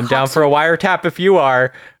I'm down for a wiretap if you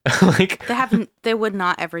are. They would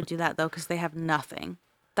not ever do that though, because they have nothing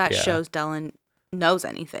that shows Dellen knows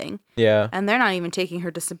anything. Yeah. And they're not even taking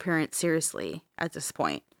her disappearance seriously at this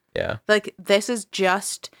point. Yeah. This is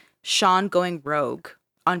just Sean going rogue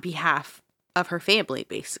on behalf of her family,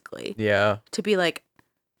 basically. Yeah. To be like,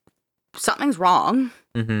 something's wrong.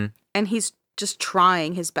 Mm-hmm. And he's just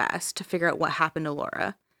trying his best to figure out what happened to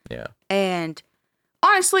Laura. Yeah. And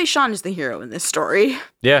honestly, Sean is the hero in this story.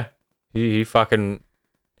 Yeah. He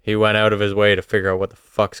went out of his way to figure out what the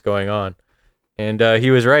fuck's going on. And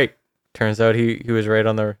he was right. Turns out he was right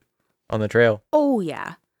on the trail. Oh,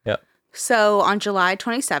 yeah. Yeah. So on July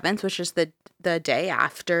 27th, which is the day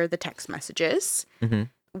after the text messages, mm-hmm.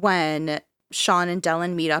 when Sean and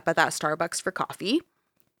Dellen meet up at that Starbucks for coffee,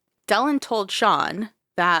 Dellen told Sean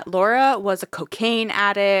that Laura was a cocaine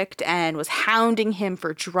addict and was hounding him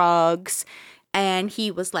for drugs. And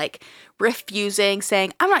he was refusing,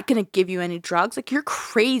 saying, I'm not going to give you any drugs. You're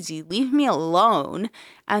crazy. Leave me alone.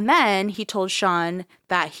 And then he told Sean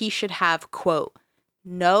that he should have, quote,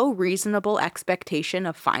 no reasonable expectation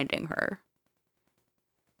of finding her.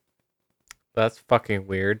 That's fucking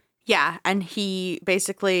weird. Yeah. And he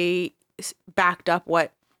basically backed up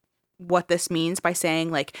what this means by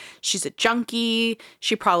saying she's a junkie.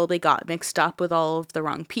 She probably got mixed up with all of the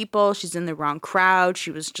wrong people. She's in the wrong crowd. She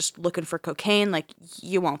was just looking for cocaine.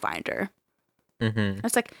 You won't find her. Mm-hmm. I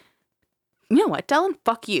was you know what, Dellen?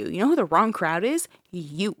 Fuck you. You know who the wrong crowd is?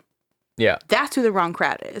 You. Yeah. That's who the wrong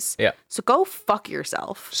crowd is. Yeah. So go fuck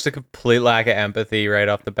yourself. Just a complete lack of empathy right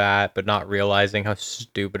off the bat, but not realizing how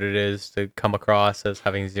stupid it is to come across as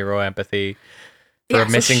having zero empathy for a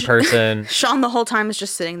missing person. Sean the whole time is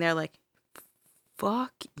just sitting there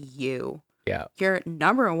fuck you. Yeah. You're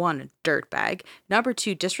number one, a dirtbag. Number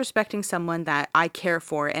two, disrespecting someone that I care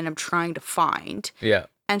for and I'm trying to find. Yeah.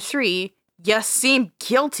 And 3, you seem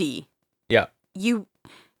guilty. Yeah. You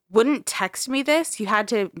wouldn't text me this. You had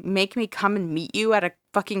to make me come and meet you at a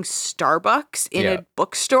fucking Starbucks in a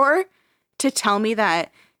bookstore to tell me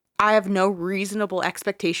that I have no reasonable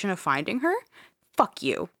expectation of finding her? Fuck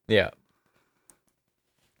you. Yeah.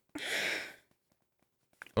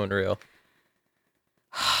 Unreal.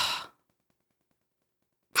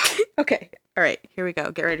 Okay. All right. Here we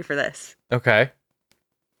go. Get ready for this. Okay.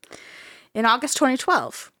 In August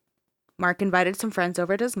 2012, Mark invited some friends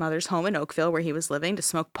over to his mother's home in Oakville where he was living to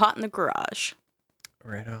smoke pot in the garage.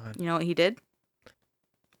 Right on. You know what he did?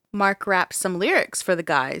 Mark rapped some lyrics for the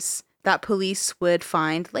guys that police would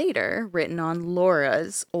find later written on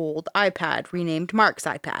Laura's old iPad, renamed Mark's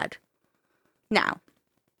iPad. Now,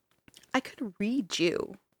 I could read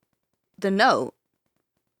you the note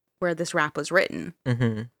where this rap was written.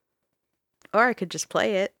 Mm-hmm. Or I could just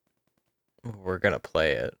play it. We're going to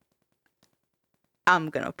play it. I'm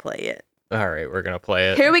going to play it. All right, we're going to play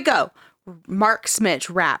it. Here we go. Mark Smith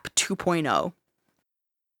rap 2.0.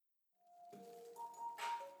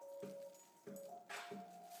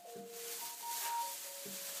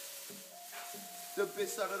 The bitch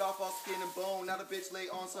started off all skin and bone. Now the bitch lay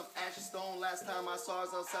on some ashy stone. Last time I saw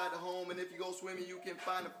her outside the home. And if you go swimming, you can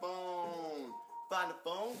find a phone. Find a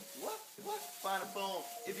phone? What? Find a phone.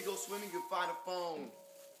 If you go swimming, you can find a phone.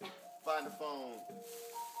 Find a phone.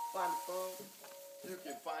 Find a phone. You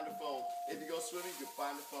can find a phone. If you go swimming, you can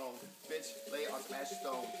find a phone. Bitch lay on some ashy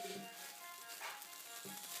stone.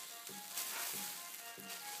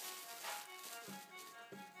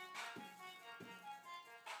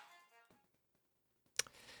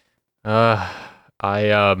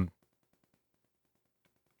 I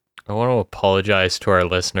want to apologize to our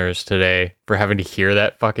listeners today for having to hear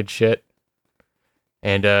that fucking shit.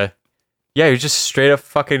 And yeah, he was just straight up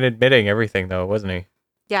fucking admitting everything though, wasn't he?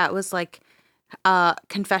 Yeah, it was like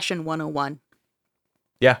confession 101.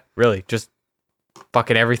 Yeah, really, just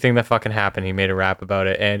fucking everything that fucking happened. He made a rap about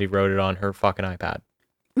it and he wrote it on her fucking iPad.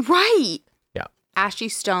 Right. Yeah. Ashy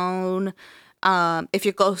stone. If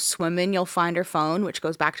you go swimming, you'll find her phone, which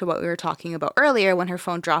goes back to what we were talking about earlier when her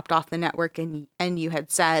phone dropped off the network and you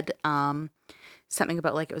had said something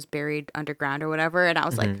about like it was buried underground or whatever. And I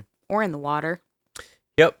was like, or in the water.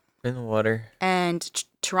 Yep, in the water. And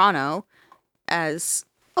Toronto, as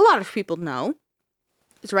a lot of people know,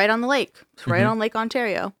 is right on the lake. It's right on Lake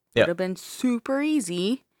Ontario. Yep. Would have been super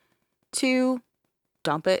easy to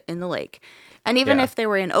dump it in the lake. And even if they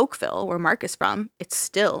were in Oakville, where Mark is from, it's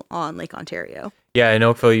still on Lake Ontario. Yeah, in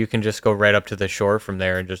Oakville, you can just go right up to the shore from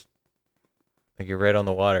there and just, like, you're right on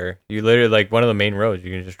the water. You literally, like, one of the main roads,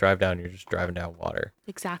 you can just drive down. You're just driving down water.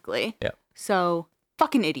 Exactly. Yeah. So,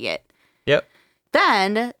 fucking idiot. Yep.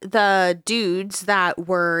 Then, the dudes that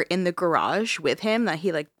were in the garage with him, that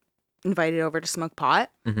he, like, invited over to smoke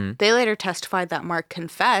pot, they later testified that Mark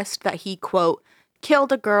confessed that he, quote,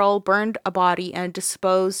 killed a girl, burned a body, and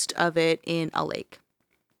disposed of it in a lake.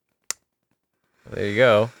 There you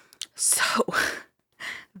go. So,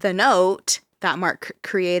 the note that Mark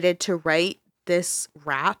created to write this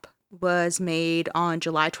rap was made on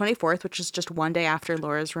July 24th, which is just one day after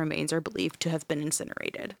Laura's remains are believed to have been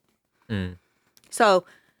incinerated. So,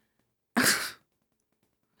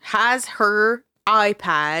 has her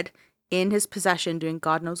iPad in his possession doing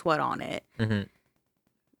God knows what on it.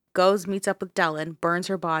 Goes, meets up with Dellen, burns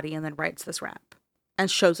her body, and then writes this rap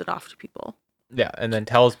and shows it off to people. Yeah, and then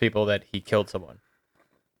tells people that he killed someone.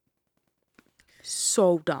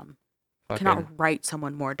 So dumb. Fucking, cannot write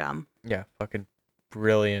someone more dumb. Yeah, fucking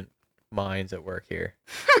brilliant minds at work here.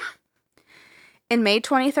 In May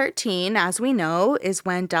 2013, as we know, is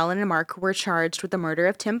when Dellen and Mark were charged with the murder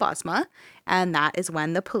of Tim Bosma, and that is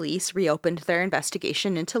when the police reopened their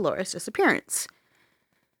investigation into Laura's disappearance.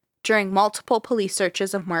 During multiple police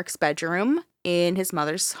searches of Mark's bedroom in his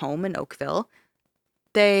mother's home in Oakville,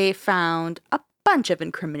 they found a bunch of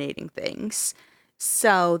incriminating things.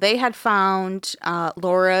 So they had found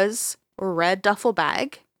Laura's red duffel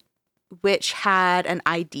bag, which had an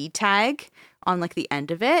ID tag on like the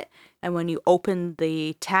end of it. And when you open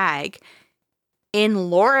the tag,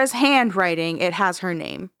 in Laura's handwriting, it has her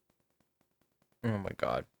name. Oh my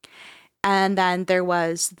God. And then there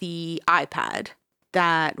was the iPad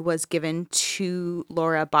that was given to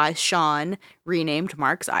Laura by Sean, renamed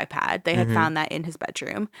Mark's iPad. They had found that in his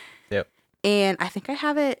bedroom. Yep. And I think I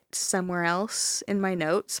have it somewhere else in my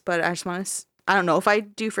notes, but I just want to, I don't know if I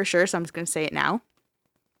do for sure, so I'm just going to say it now.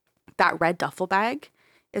 That red duffel bag,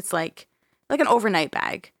 it's like an overnight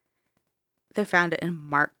bag. They found it in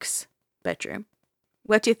Mark's bedroom.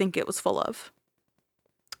 What do you think it was full of?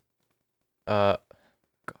 God,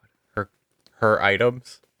 her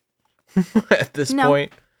items at this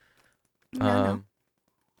point. No.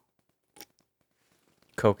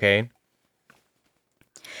 Cocaine.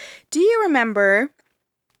 Do you remember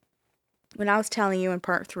when I was telling you in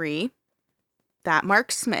part 3 that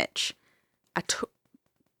Mark Smitch, a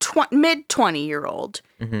mid-20-year-old,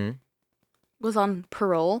 was on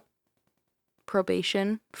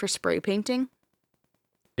probation for spray painting.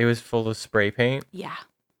 It was full of spray paint? Yeah.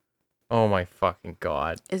 Oh my fucking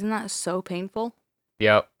God. Isn't that so painful?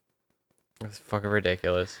 Yep. It's fucking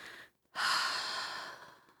ridiculous.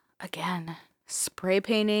 Again, spray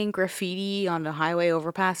painting, graffiti on the highway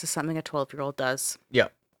overpass is something a 12-year-old does.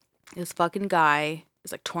 Yep. This fucking guy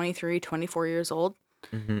is like 23, 24 years old.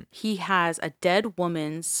 He has a dead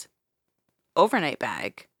woman's overnight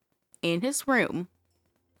bag in his room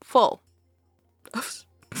full of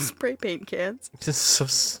spray paint cans. This is so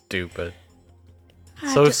stupid.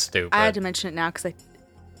 Stupid. I had to mention it now because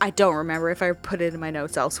I don't remember if I put it in my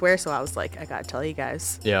notes elsewhere, so I was like, I gotta tell you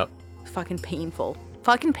guys. Yep. Fucking painful.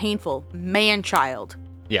 Fucking painful. Man-child.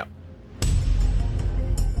 Yep.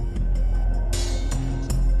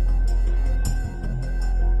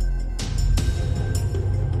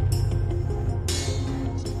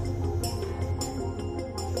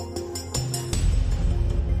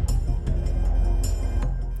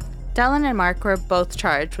 Dellen and Mark were both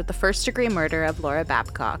charged with the first-degree murder of Laura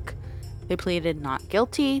Babcock. They pleaded not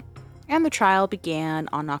guilty, and the trial began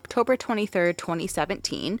on October 23rd,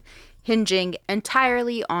 2017, hinging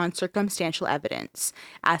entirely on circumstantial evidence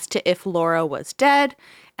as to if Laura was dead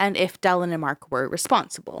and if Dellen and Mark were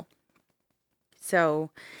responsible. So,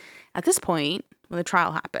 at this point, when the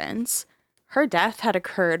trial happens, her death had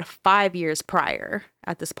occurred 5 years prior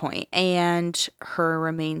at this point, and her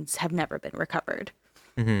remains have never been recovered.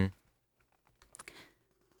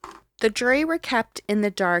 The jury were kept in the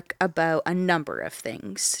dark about a number of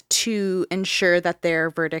things to ensure that their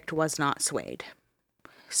verdict was not swayed.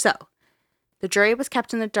 So, the jury was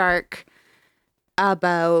kept in the dark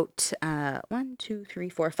about 5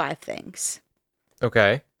 things.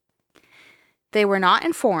 Okay. They were not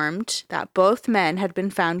informed that both men had been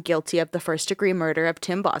found guilty of the first-degree murder of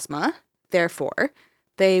Tim Bosma. Therefore,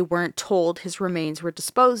 they weren't told his remains were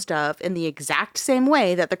disposed of in the exact same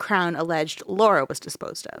way that the Crown alleged Laura was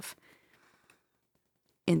disposed of.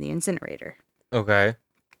 In the incinerator. Okay.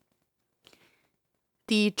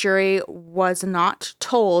 The jury was not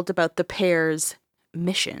told about the pair's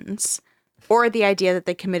missions or the idea that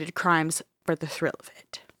they committed crimes for the thrill of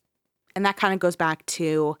it. And that kind of goes back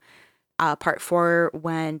to part 4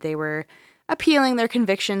 when they were appealing their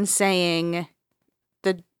convictions, saying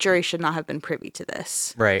the jury should not have been privy to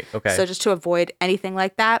this. Right, okay. So just to avoid anything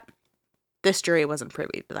like that, this jury wasn't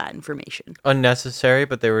privy to that information. Unnecessary,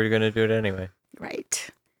 but they were going to do it anyway. Right.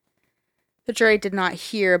 The jury did not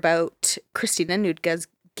hear about Christina Nudga's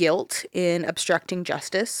guilt in obstructing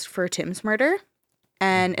justice for Tim's murder.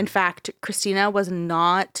 And in fact, Christina was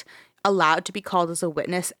not allowed to be called as a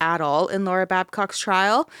witness at all in Laura Babcock's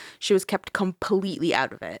trial. She was kept completely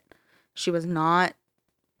out of it. She was not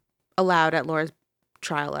allowed at Laura's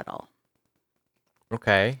trial at all.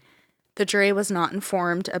 Okay. The jury was not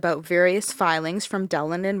informed about various filings from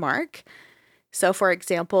Dellen and Mark. So, for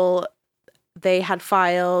example, they had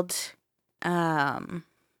filed a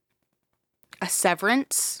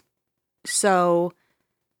severance. So,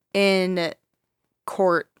 in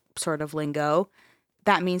court sort of lingo,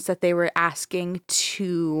 that means that they were asking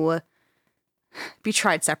to be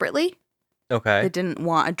tried separately. Okay. They didn't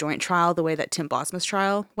want a joint trial the way that Tim Bosma's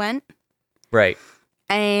trial went. Right.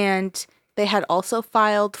 And they had also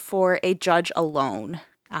filed for a judge alone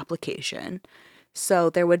application. So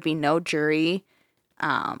there would be no jury.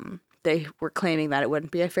 They were claiming that it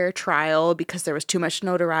wouldn't be a fair trial because there was too much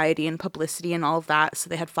notoriety and publicity and all of that. So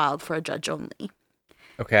they had filed for a judge only.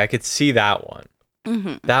 Okay, I could see that one.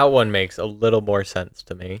 Mm-hmm. That one makes a little more sense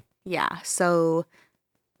to me. Yeah, so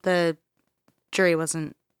the jury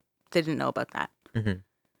they didn't know about that. Mm-hmm.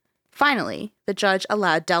 Finally, the judge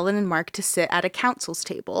allowed Dellen and Mark to sit at a counsel's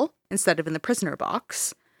table instead of in the prisoner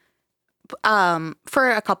box for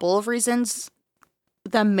a couple of reasons.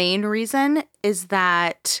 The main reason is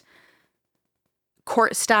that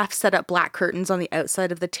court staff set up black curtains on the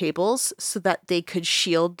outside of the tables so that they could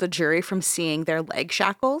shield the jury from seeing their leg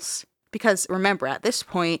shackles. Because remember, at this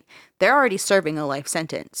point, they're already serving a life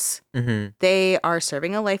sentence. Mm-hmm. They are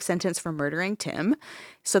serving a life sentence for murdering Tim.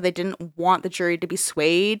 So they didn't want the jury to be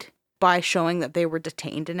swayed by showing that they were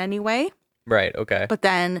detained in any way. Right, okay. But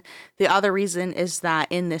then the other reason is that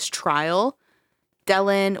in this trial,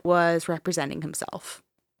 Dellen was representing himself.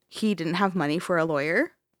 He didn't have money for a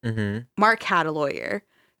lawyer. Mm-hmm. Mark had a lawyer,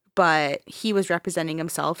 but he was representing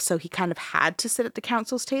himself, so he kind of had to sit at the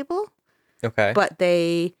counsel's table. Okay. But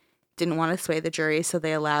they didn't want to sway the jury, so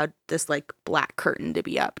they allowed this like black curtain to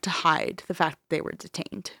be up to hide the fact that they were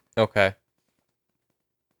detained. Okay.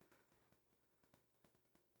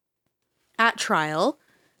 At trial,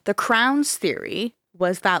 the Crown's theory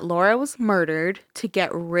was that Laura was murdered to get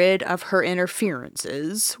rid of her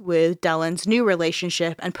interferences with Dellen's new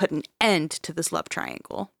relationship and put an end to this love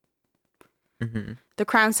triangle. Mm-hmm. The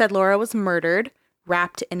Crown said Laura was murdered,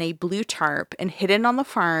 wrapped in a blue tarp, and hidden on the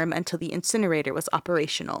farm until the incinerator was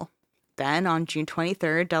operational. Then, on June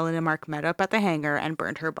 23rd, Dellen and Mark met up at the hangar and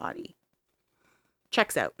burned her body.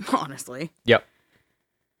 Checks out, honestly. Yep.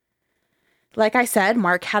 Like I said,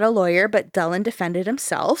 Mark had a lawyer, but Dellen defended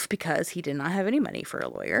himself because he did not have any money for a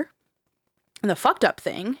lawyer. And the fucked up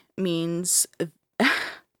thing means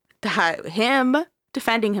that him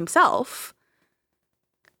defending himself,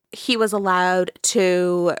 he was allowed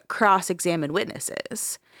to cross-examine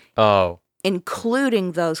witnesses. Oh.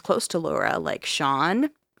 Including those close to Laura, like Sean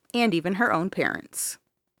and even her own parents.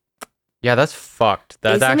 Yeah, that's fucked.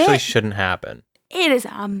 That Isn't actually it? Shouldn't happen. It is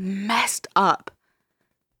messed up.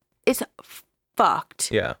 It's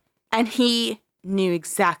fucked. Yeah. And he knew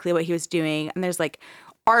exactly what he was doing. And there's like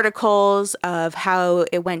articles of how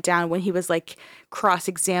it went down when he was like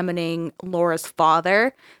cross-examining Laura's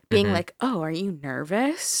father, being like, oh, are you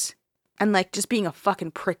nervous? And like just being a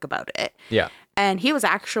fucking prick about it. Yeah. And he was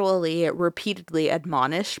actually repeatedly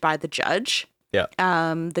admonished by the judge. Yeah.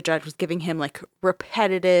 The judge was giving him like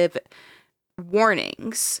repetitive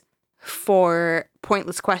warnings for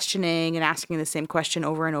pointless questioning and asking the same question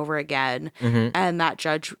over and over again. Mm-hmm. And that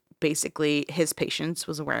judge, basically, his patience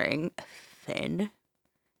was wearing thin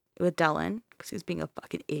with Dellen because he was being a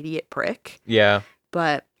fucking idiot prick. Yeah.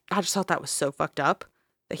 But I just thought that was so fucked up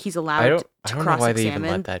that he's allowed I to don't know why they even cross-examine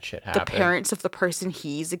let that shit happen. the parents of the person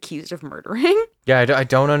he's accused of murdering. Yeah, I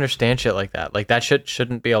don't understand shit like that. Like, that shit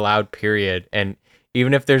shouldn't be allowed, period. And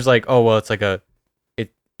even if there's like, oh, well, it's like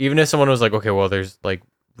even if someone was like, okay, well, there's like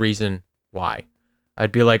reason why,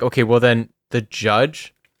 I'd be like, okay, well, then the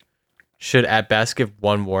judge should at best give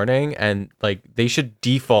one warning, and like they should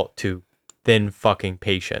default to thin fucking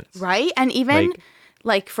patience. Right? And even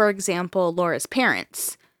like for example, Laura's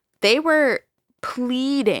parents, they were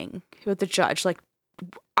pleading with the judge, like,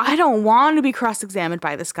 I don't want to be cross-examined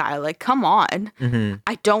by this guy. Like, come on. Mm-hmm.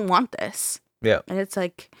 I don't want this. Yeah. And it's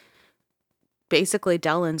like, basically,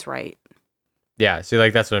 Dellen's right. Yeah. See,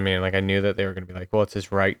 like, that's what I mean. Like, I knew that they were going to be like, well, it's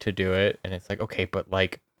his right to do it. And it's like, okay, but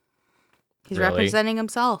like, he's really? representing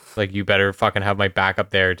himself. Like, you better fucking have my back up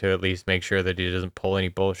there to at least make sure that he doesn't pull any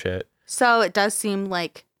bullshit. So it does seem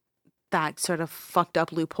like that sort of fucked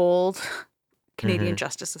up loophole. Canadian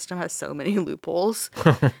justice system has so many loopholes.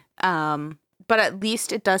 But at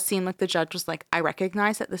least it does seem like the judge was like, I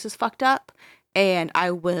recognize that this is fucked up, and I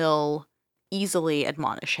will easily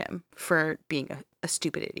admonish him for being a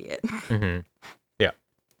stupid idiot. Mm-hmm. Yeah.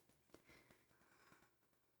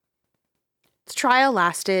 The trial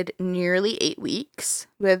lasted nearly 8 weeks,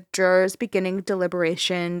 with jurors beginning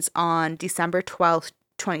deliberations on December 12th,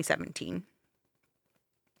 2017.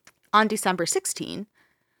 On December 16,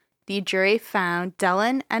 the jury found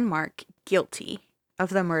Dellen and Mark guilty of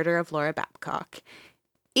the murder of Laura Babcock,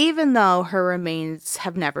 even though her remains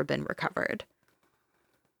have never been recovered.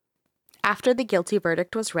 After the guilty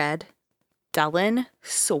verdict was read, Dellen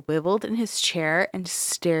swiveled in his chair and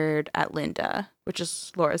stared at Linda, which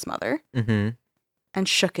is Laura's mother, and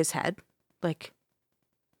shook his head like,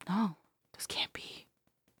 no, this can't be.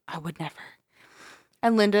 I would never.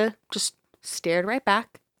 And Linda just stared right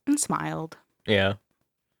back and smiled. Yeah.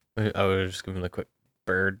 I would just give him the quick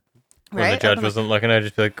bird. When Right? the judge wasn't looking, I'd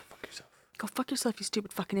just be like, go fuck yourself. Go fuck yourself, you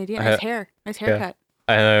stupid fucking idiot. Nice hair. Nice haircut.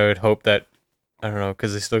 Yeah. And I would hope that, I don't know,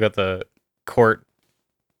 because they still got the court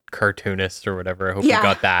cartoonist or whatever. I hope he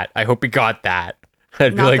got that. I hope he got that.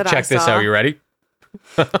 I'd be like, check this out. You ready?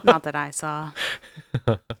 Not that I saw.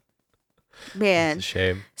 Man. It's a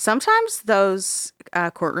shame. Sometimes those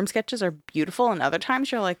courtroom sketches are beautiful, and other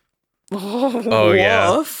times you're like, oh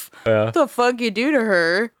yeah. What the fuck you do to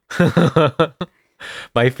her?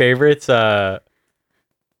 My favorite's I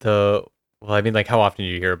mean, like, how often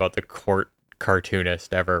do you hear about the court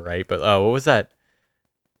cartoonist ever, right? But what was that?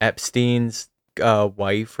 Epstein's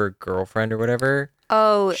wife or girlfriend or whatever.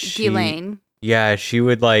 Oh, Dellen. Yeah, she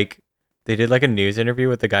would like. They did like a news interview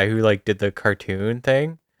with the guy who like did the cartoon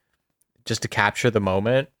thing, just to capture the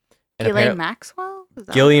moment. And Ghislaine Maxwell.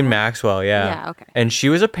 Ghislaine Maxwell, yeah. Yeah, okay. And she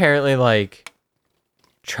was apparently like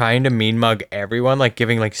trying to mean mug everyone, like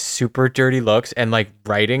giving like super dirty looks and like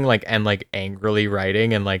writing like and like angrily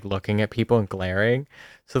writing and like looking at people and glaring.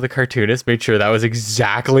 So the cartoonist made sure that was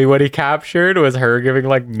exactly what he captured, was her giving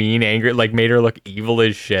like mean, angry, like made her look evil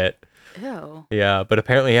as shit. Ew. Yeah, but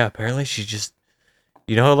apparently she just,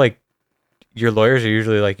 you know, like your lawyers are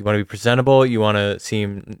usually like, you want to be presentable, you want to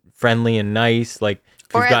seem friendly and nice, like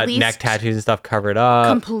you've got neck tattoos and stuff covered up.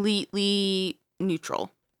 Completely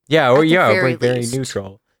neutral. Yeah, or very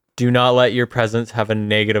neutral. Do not let your presence have a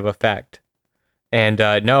negative effect. And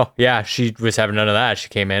no, yeah, she was having none of that. She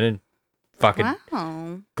came in and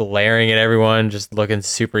fucking glaring at everyone, just looking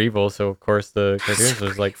super evil. So of course the cartoonist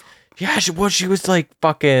was like, yeah, she was like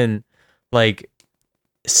fucking like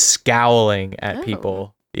scowling at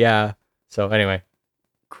people. Yeah. So anyway.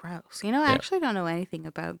 Gross. You know, I actually don't know anything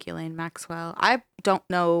about Ghislaine Maxwell. I don't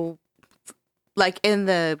know, like, in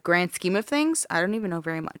the grand scheme of things, I don't even know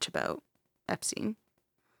very much about Epstein.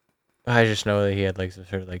 I just know that he had like some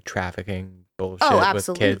sort of like trafficking bullshit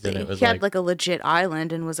with kids, and it was he had like a legit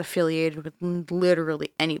island and was affiliated with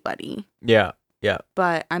literally anybody. Yeah, yeah.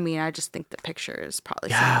 But I mean, I just think the picture is probably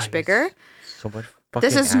so much bigger. So much.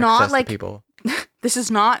 This is not like people. This is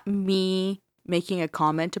not me making a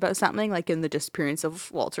comment about something like in the disappearance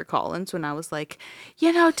of Walter Collins when I was like,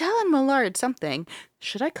 you know, Dellen Millard something.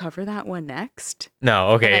 Should I cover that one next? No,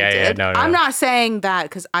 okay, no. I'm not saying that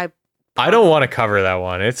because I don't want to cover that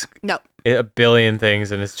one. It's a billion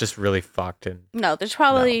things, and it's just really fucked. And no, there's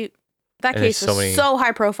probably that case was so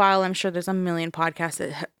high profile. I'm sure there's a million podcasts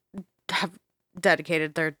that have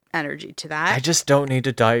dedicated their energy to that. I just don't need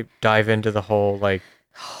to dive into the whole like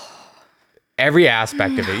every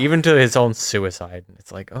aspect of it, even to his own suicide.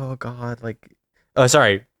 It's like, oh god, like, oh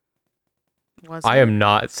sorry, I am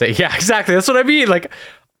not saying. Yeah, exactly. That's what I mean. Like,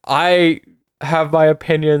 I have my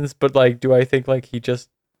opinions, but like, do I think like he just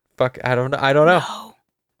I don't know. No.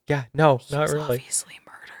 Yeah, no, he not was really. Obviously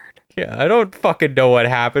murdered. Yeah, I don't fucking know what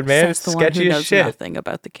happened, man. Says the sketchy one who as knows shit. nothing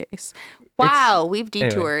about the case. Wow, we've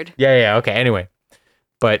detoured. Anyway. Yeah, okay. Anyway,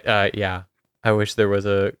 but yeah, I wish there was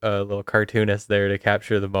a little cartoonist there to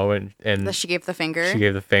capture the moment, and she gave the finger. She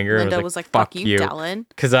gave the finger. Linda was like, "Fuck you, Dellen."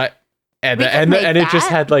 Because and it just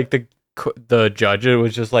had like the judge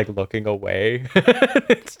was just like looking away.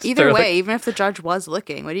 Either way, even if the judge was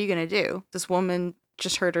looking, what are you gonna do? This woman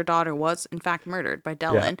just heard her daughter was in fact murdered by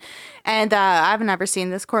Dellen, and I've never seen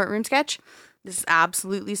this courtroom sketch. This is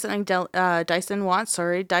absolutely something Dyson wants.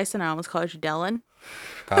 Sorry, Dyson, I almost called you Dellen.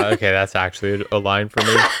 Okay, that's actually a line for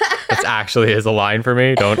me. It actually is a line for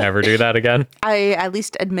me. Don't ever do that again. I at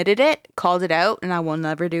least admitted it, called it out, and I will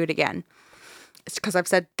never do it again. It's because I've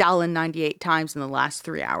said Dellen 98 times in the last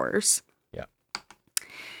 3 hours. Yeah.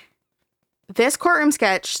 This courtroom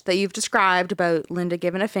sketch that you've described about Linda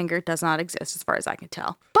giving a finger does not exist as far as I can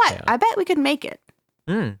tell. But I bet we could make it.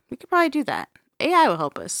 We could probably do that. AI will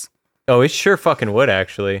help us. Oh, it sure fucking would,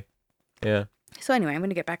 actually. Yeah. So anyway, I'm going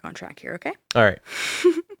to get back on track here, okay? All right.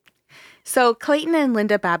 So Clayton and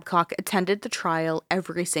Linda Babcock attended the trial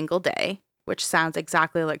every single day, which sounds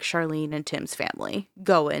exactly like Charlene and Tim's family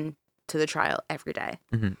going to the trial every day.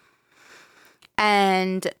 Mm-hmm.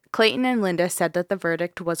 And Clayton and Linda said that the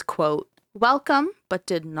verdict was, quote, welcome, but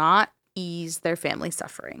did not ease their family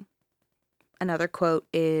suffering. Another quote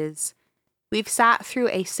is, we've sat through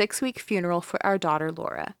a 6-week funeral for our daughter,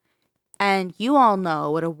 Laura. And you all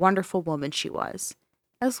know what a wonderful woman she was,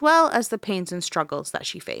 as well as the pains and struggles that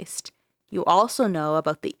she faced. You also know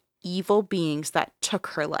about the evil beings that took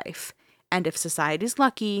her life. And if society's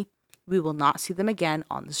lucky, we will not see them again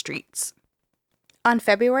on the streets. On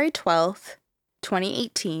February 12th,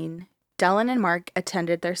 2018, Dellen and Mark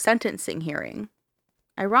attended their sentencing hearing.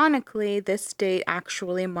 Ironically, this date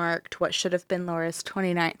actually marked what should have been Laura's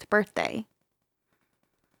 29th birthday.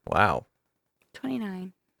 Wow.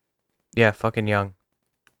 29. Yeah, fucking young.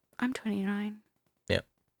 I'm 29. Yeah.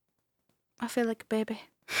 I feel like a baby.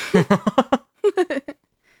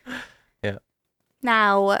 Yeah.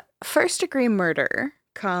 Now, first-degree murder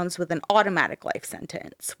comes with an automatic life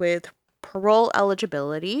sentence with parole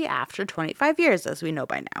eligibility after 25 years, as we know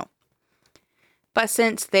by now. But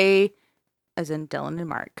since they, as in Dellen and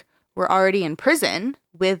Mark, were already in prison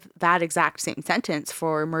with that exact same sentence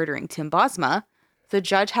for murdering Tim Bosma, the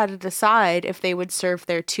judge had to decide if they would serve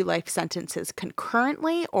their 2 life sentences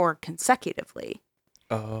concurrently or consecutively.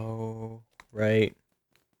 Oh, right.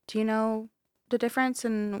 Do you know the difference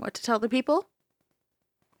and what to tell the people?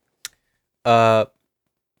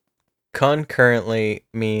 Concurrently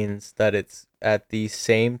means that it's at the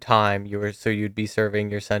same time you'd be serving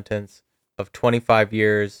your sentence of 25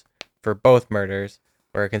 years for both murders,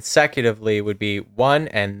 where consecutively would be one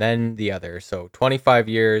and then the other. So 25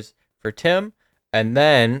 years for Tim, and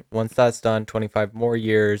then once that's done, 25 more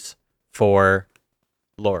years for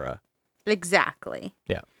Laura. Exactly.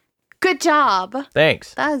 Yeah. Good job.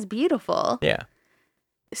 Thanks. That was beautiful. Yeah.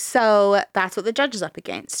 So that's what the judge is up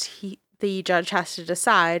against. The judge has to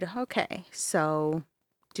decide, okay, so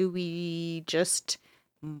do we just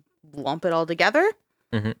lump it all together?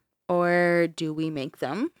 Mm-hmm. Or do we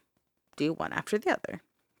do one after the other.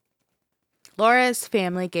 Laura's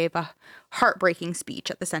family gave a heartbreaking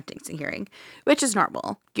speech at the sentencing hearing, which is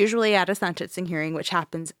normal. Usually at a sentencing hearing, which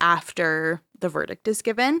happens after the verdict is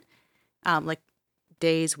given, like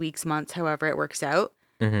days, weeks, months, however it works out,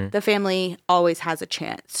 the family always has a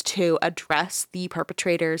chance to address the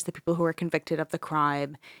perpetrators, the people who are convicted of the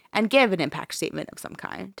crime, and give an impact statement of some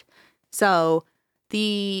kind. So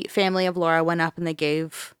the family of Laura went up and they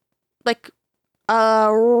gave like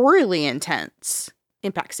a really intense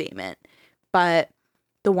impact statement. But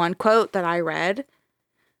the one quote that I read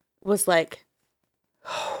was like,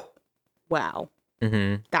 oh, wow,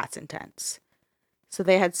 that's intense. So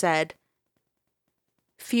they had said,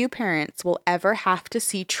 few parents will ever have to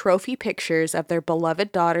see trophy pictures of their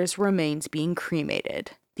beloved daughter's remains being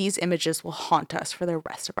cremated. These images will haunt us for the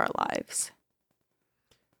rest of our lives.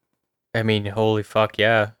 I mean, holy fuck,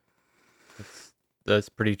 yeah. That's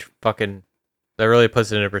pretty fucking... That really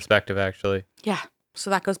puts it into perspective, actually. Yeah. So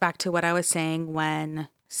that goes back to what I was saying when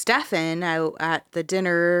Stefan out at the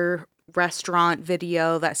dinner restaurant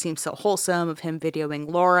video that seems so wholesome of him videoing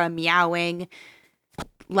Laura meowing.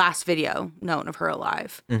 Last video known of her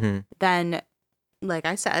alive. Then, like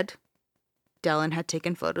I said, Dellen had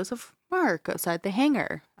taken photos of Mark outside the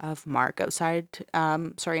hangar, of Mark outside,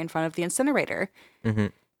 in front of the incinerator.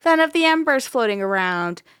 Then of the embers floating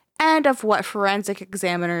around, and of what forensic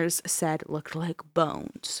examiners said looked like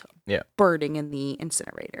bones burning in the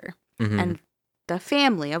incinerator. And the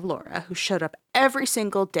family of Laura, who showed up every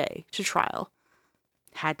single day to trial,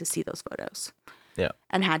 had to see those photos.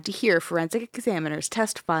 And had to hear forensic examiners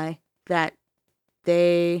testify that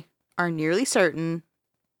they are nearly certain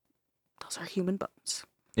those are human bones.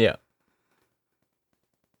 Yeah.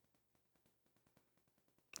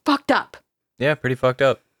 Fucked up. Yeah, pretty fucked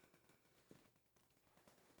up.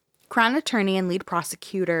 Crown attorney and lead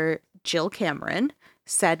prosecutor Jill Cameron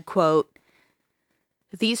said, quote,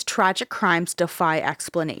 "These tragic crimes defy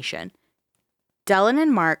explanation. Dellen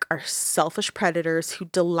and Mark are selfish predators who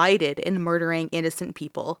delighted in murdering innocent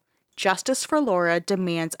people. Justice for Laura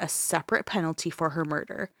demands a separate penalty for her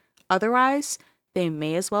murder. Otherwise, they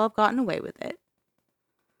may as well have gotten away with it."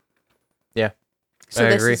 Yeah, so I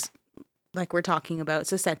this agree. Is, like we're talking about,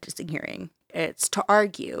 it's a sentencing hearing. It's to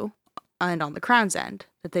argue, and on the Crown's end,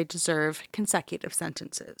 that they deserve consecutive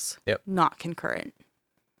sentences, not concurrent.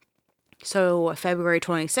 So February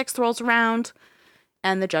 26th rolls around,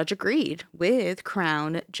 and the judge agreed with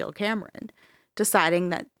Crown Jill Cameron, deciding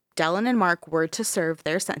that Dellen and Mark were to serve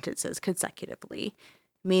their sentences consecutively,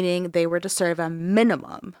 meaning they were to serve a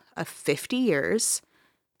minimum of 50 years,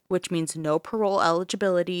 which means no parole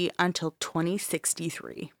eligibility until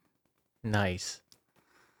 2063. Nice.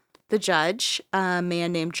 The judge, a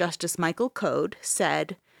man named Justice Michael Code,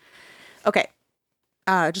 said, okay,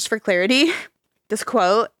 just for clarity, this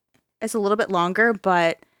quote is a little bit longer,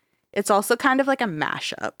 but it's also kind of like a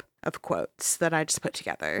mashup of quotes that I just put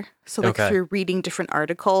together. So like if you're reading different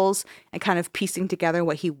articles and kind of piecing together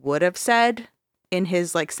what he would have said in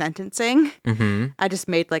his like sentencing, I just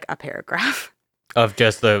made like a paragraph. Of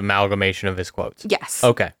just the amalgamation of his quotes? Yes.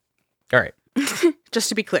 Okay. All right. Just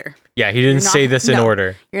to be clear. Yeah, he didn't say this in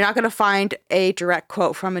order. You're not going to find a direct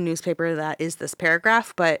quote from a newspaper that is this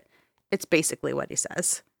paragraph, but it's basically what he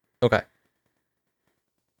says. Okay.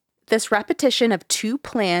 This repetition of two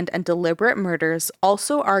planned and deliberate murders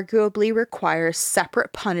also arguably requires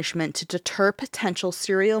separate punishment to deter potential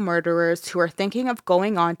serial murderers who are thinking of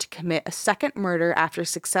going on to commit a second murder after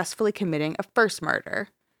successfully committing a first murder.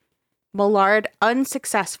 Millard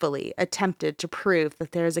unsuccessfully attempted to prove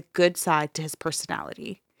that there is a good side to his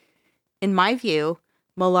personality. In my view,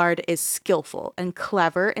 Millard is skillful and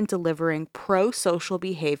clever in delivering pro-social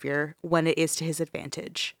behavior when it is to his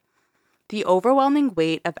advantage. The overwhelming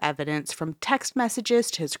weight of evidence from text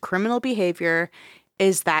messages to his criminal behavior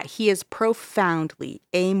is that he is profoundly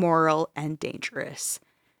amoral and dangerous.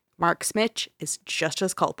 Mark Smitch is just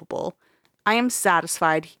as culpable. I am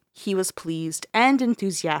satisfied he was pleased and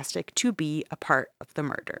enthusiastic to be a part of the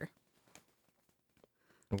murder.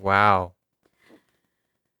 Wow.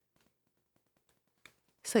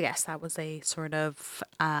 So yes, that was a sort of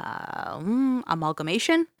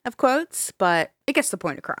amalgamation of quotes, but it gets the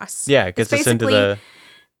point across. Yeah, it gets us into the...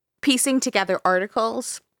 piecing together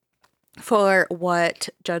articles for what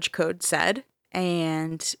Judge Code said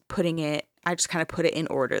and putting it, I just kind of put it in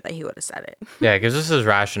order that he would have said it. Yeah, it gives us his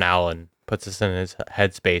rationale and puts us in his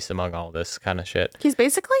headspace among all this kind of shit. He's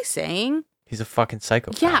basically saying... He's a fucking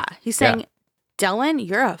psychopath. Yeah, he's saying, Dellen,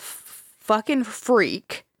 you're a fucking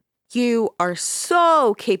freak. You are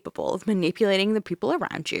so capable of manipulating the people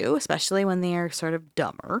around you, especially when they are sort of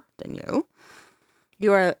dumber than you.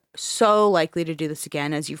 You are so likely to do this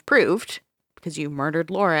again, as you've proved, because you murdered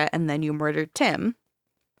Laura and then you murdered Tim.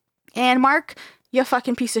 And Mark, you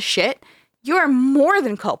fucking piece of shit, you are more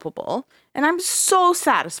than culpable, and I'm so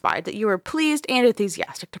satisfied that you were pleased and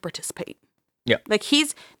enthusiastic to participate. Yeah. Like,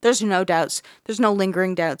 there's no doubts. There's no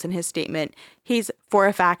lingering doubts in his statement. He's, for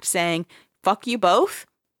a fact, saying, fuck you both.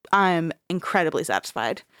 I'm incredibly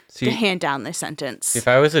satisfied to hand down this sentence. If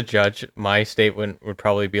I was a judge, my statement would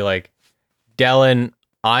probably be like, Dellen,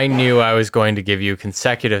 I knew I was going to give you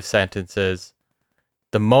consecutive sentences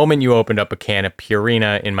the moment you opened up a can of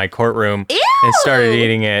Purina in my courtroom and started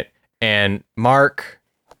eating it. And Mark,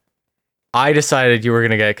 I decided you were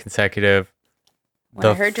going to get consecutive.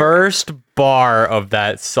 The first bar of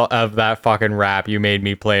that fucking rap you made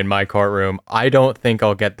me play in my courtroom, I don't think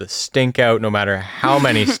I'll get the stink out no matter how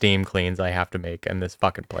many steam cleans I have to make in this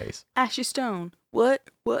fucking place. Ashy Stone. What?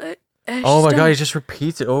 Ashy oh my Stone. God, he just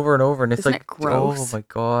repeats it over and over, and it's Isn't like, it gross? Oh my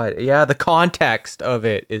God. Yeah, the context of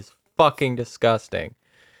it is fucking disgusting.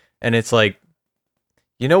 And it's like,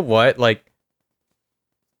 you know what? Like,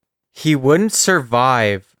 he wouldn't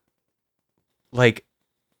survive, like,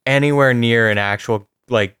 anywhere near an actual,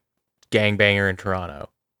 like, gangbanger in Toronto.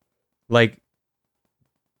 Like,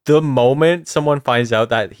 the moment someone finds out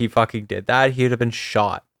that he fucking did that, he'd have been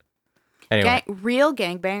shot. Anyway. Real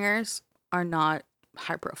gangbangers are not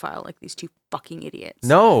high profile like these two fucking idiots.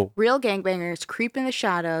 No. Real gangbangers creep in the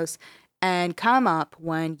shadows and come up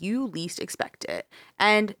when you least expect it.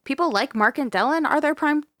 And people like Mark and Dellen are their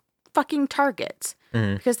prime fucking targets.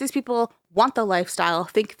 Mm-hmm. Because these people want the lifestyle,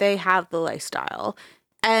 think they have the lifestyle,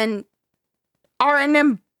 and are an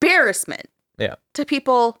embarrassment to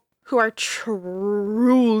people who are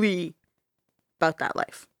truly about that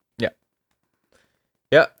life. Yeah.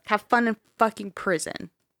 Yeah. Have fun in fucking prison.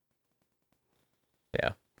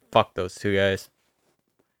 Yeah. Fuck those two guys.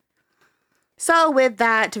 So with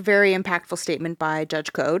that very impactful statement by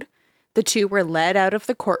Judge Code, the two were led out of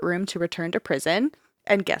the courtroom to return to prison.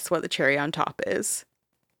 And guess what the cherry on top is?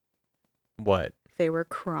 What? They were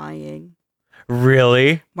crying.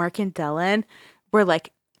 Really? Mark and Dellen were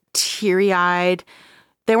like teary-eyed.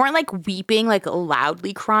 They weren't like weeping, like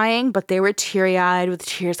loudly crying, but they were teary-eyed with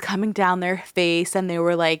tears coming down their face, and they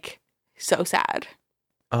were like so sad.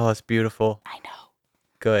 Oh, it's beautiful. I know.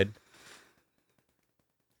 Good.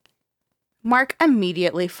 Mark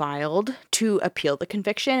immediately filed to appeal the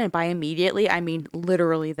conviction, and by immediately, I mean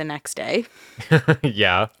literally the next day.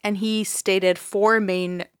 Yeah. And he stated 4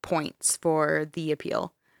 main points for the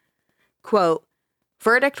appeal. Quote,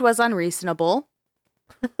 verdict was unreasonable,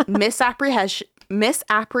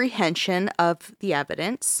 misapprehension of the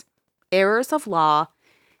evidence, errors of law,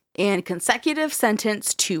 and consecutive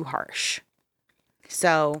sentence too harsh.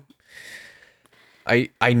 So...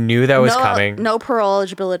 I knew that was coming. No parole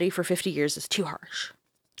eligibility for 50 years is too harsh.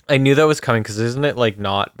 I knew that was coming because isn't it like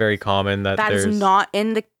not very common that is not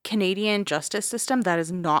in the Canadian justice system. That is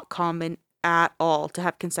not common at all to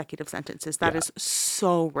have consecutive sentences. That is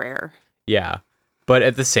so rare. Yeah. But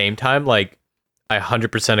at the same time, like, I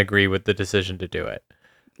 100% agree with the decision to do it.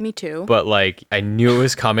 Me too. But like, I knew it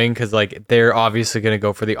was coming because like they're obviously going to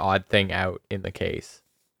go for the odd thing out in the case.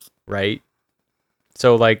 Right?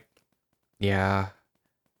 So like, yeah.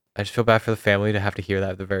 I just feel bad for the family to have to hear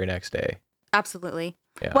that the very next day. Absolutely.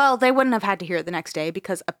 Yeah. Well, they wouldn't have had to hear it the next day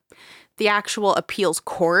because the actual appeals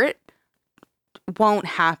court won't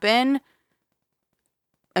happen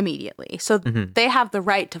immediately. So they have the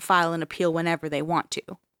right to file an appeal whenever they want to.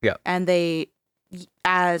 Yeah. And they,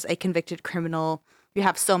 as a convicted criminal, you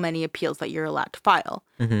have so many appeals that you're allowed to file.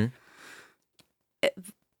 Mm-hmm.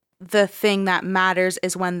 The thing that matters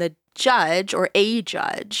is when the judge or a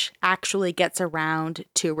judge actually gets around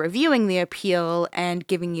to reviewing the appeal and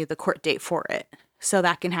giving you the court date for it. So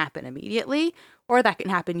that can happen immediately or that can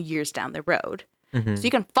happen years down the road. Mm-hmm. So you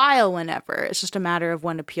can file whenever. It's just a matter of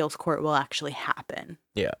when appeals court will actually happen.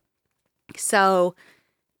 Yeah. So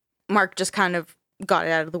Mark just kind of got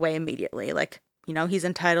it out of the way immediately. Like, you know, he's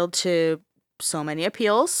entitled to so many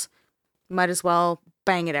appeals. Might as well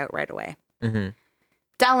bang it out right away. Mm-hmm.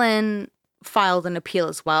 Dellen filed an appeal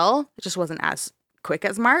as well. It just wasn't as quick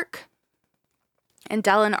as Mark. And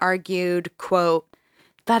Dellen argued, quote,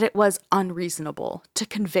 that it was unreasonable to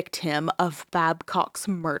convict him of Babcock's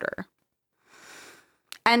murder.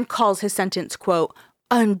 And calls his sentence, quote,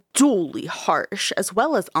 unduly harsh as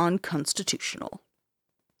well as unconstitutional.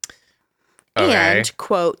 Okay. And,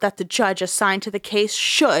 quote, that the judge assigned to the case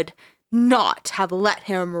should not have let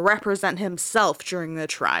him represent himself during the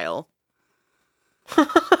trial.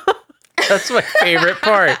 That's my favorite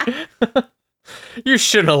part. You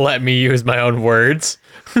shouldn't have let me use my own words.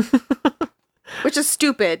 Which is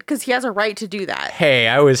stupid, because he has a right to do that. Hey,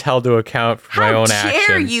 I was held to account for my own actions. How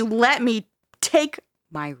dare you let me take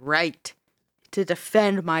my right to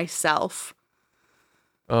defend myself?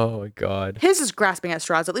 Oh my God. His is grasping at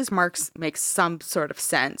straws. At least Mark's makes some sort of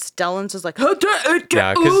sense. Dellen's is like,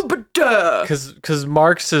 because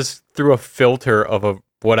Mark's is through a filter of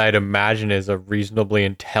what I'd imagine is a reasonably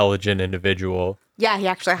intelligent individual. Yeah, he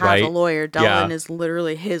actually has a lawyer. Dellen is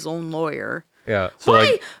literally his own lawyer. Yeah. So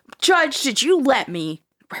why, Judge, did you let me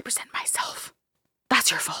represent myself?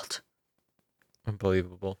 That's your fault.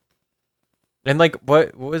 Unbelievable. And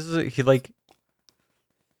what was it? He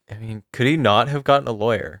I mean, could he not have gotten a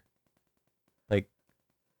lawyer?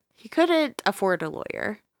 He couldn't afford a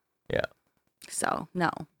lawyer. Yeah. So,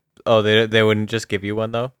 no. Oh, they wouldn't just give you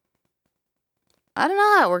one, though? I don't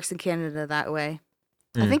know how it works in Canada that way.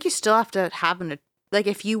 I think you still have to have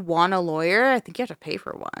if you want a lawyer, I think you have to pay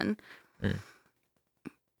for one.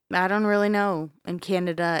 I don't really know in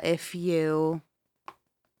Canada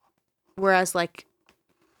whereas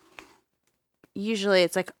usually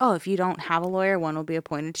it's if you don't have a lawyer, one will be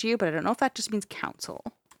appointed to you, but I don't know if that just means counsel.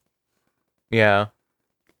 Yeah.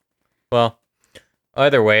 Well,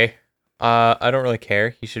 either way, I don't really care.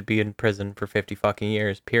 He should be in prison for 50 fucking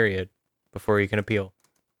years, period, before he can appeal.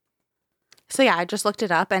 So yeah, I just looked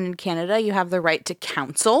it up, and in Canada, you have the right to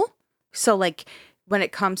counsel. So when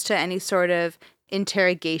it comes to any sort of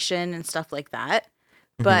interrogation and stuff like that,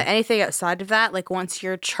 but anything outside of that, once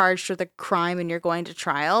you're charged with a crime and you're going to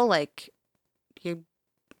trial, you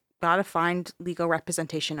gotta find legal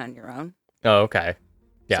representation on your own. Oh, okay.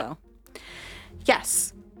 Yeah. So,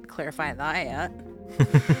 yes. Clarify that yet.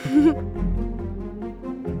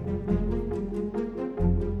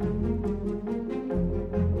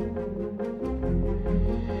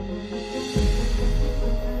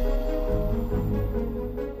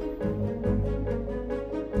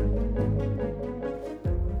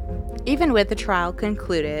 Even with the trial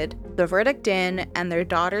concluded, the verdict in, and their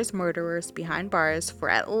daughter's murderers behind bars for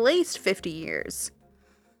at least 50 years,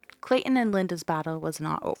 Clayton and Linda's battle was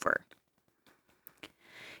not over.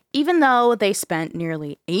 Even though they spent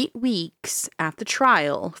nearly 8 weeks at the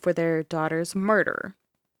trial for their daughter's murder,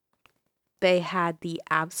 they had the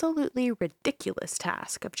absolutely ridiculous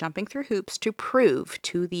task of jumping through hoops to prove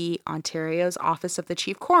to the Ontario's Office of the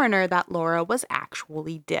Chief Coroner that Laura was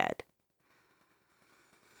actually dead.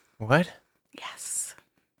 What? Yes.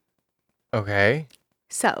 Okay.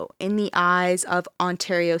 So, in the eyes of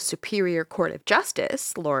Ontario's Superior Court of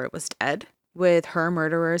Justice, Laura was dead, with her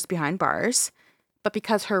murderers behind bars. But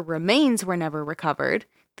because her remains were never recovered,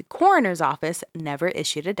 the coroner's office never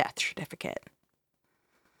issued a death certificate.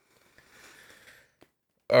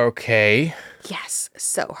 Okay. Yes.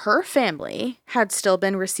 So her family had still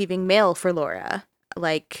been receiving mail for Laura,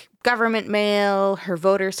 like government mail, her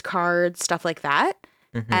voter's cards, stuff like that.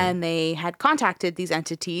 And they had contacted these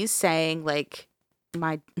entities saying,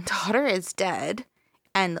 my daughter is dead,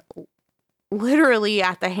 and literally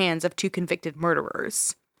at the hands of 2 convicted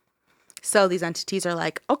murderers. So these entities are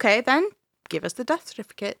like, okay, then give us the death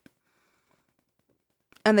certificate.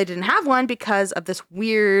 And they didn't have one because of this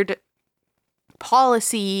weird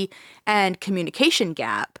policy and communication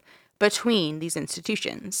gap between these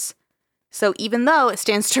institutions. So even though it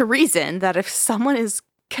stands to reason that if someone is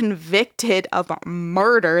convicted of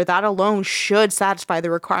murder, that alone should satisfy the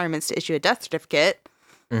requirements to issue a death certificate,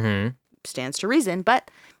 stands to reason, but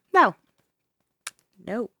no,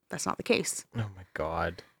 that's not the case. Oh my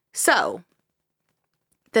God. So,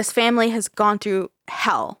 this family has gone through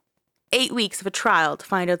hell, 8 weeks of a trial to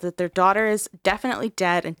find out that their daughter is definitely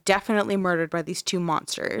dead and definitely murdered by these 2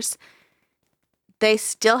 monsters. They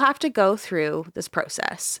still have to go through this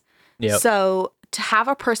process. Yep. So, to have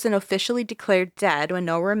a person officially declared dead when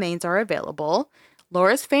no remains are available,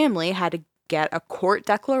 Laura's family had to get a court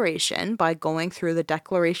declaration by going through the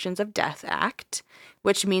Declarations of Death Act,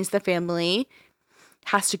 which means the family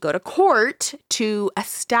has to go to court to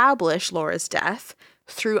establish Laura's death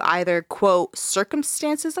through either, quote,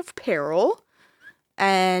 circumstances of peril,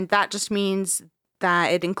 and that just means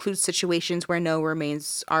that it includes situations where no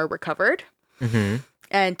remains are recovered.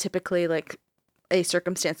 And typically, a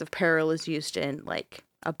circumstance of peril is used in,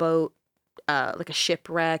 a boat, a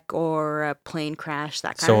shipwreck or a plane crash,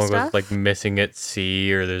 that kind of stuff. Someone was, missing at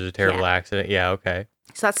sea, or there's a terrible accident. Yeah, okay.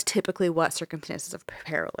 So that's typically what circumstances of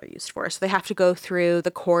peril are used for. So they have to go through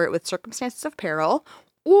the court with circumstances of peril,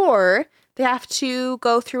 or they have to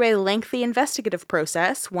go through a lengthy investigative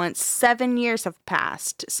process once 7 years have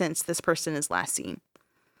passed since this person is last seen.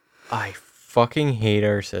 I fucking hate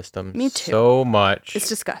our system. Me too. So much. It's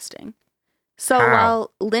disgusting. So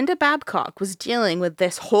while Linda Babcock was dealing with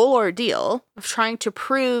this whole ordeal of trying to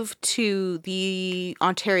prove to the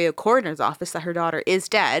Ontario coroner's office that her daughter is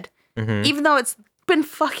dead, even though it's been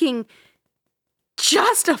fucking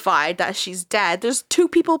justified that she's dead, there's 2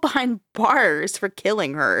 people behind bars for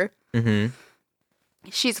killing her.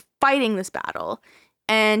 She's fighting this battle.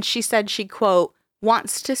 And she said she, quote,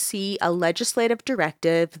 wants to see a legislative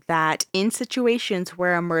directive that in situations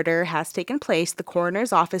where a murder has taken place, the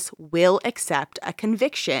coroner's office will accept a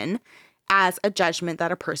conviction as a judgment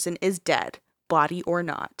that a person is dead, body or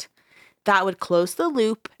not. That would close the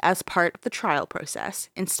loop as part of the trial process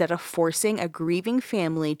instead of forcing a grieving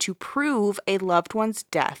family to prove a loved one's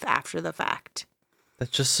death after the fact.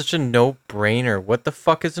 That's just such a no-brainer. What the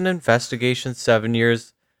fuck is an investigation 7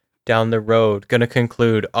 years down the road gonna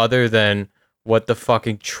conclude other than what the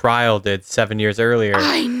fucking trial did 7 years earlier?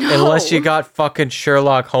 I know. Unless you got fucking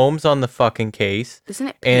Sherlock Holmes on the fucking case. Isn't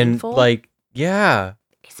it painful? And like, yeah.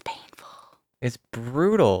 It's painful. It's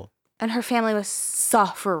brutal. And her family was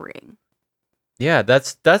suffering. Yeah,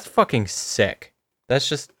 that's fucking sick. That's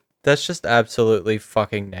just absolutely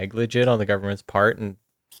fucking negligent on the government's part, and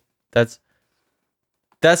that's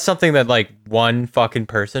something that like one fucking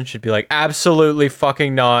person should be like, absolutely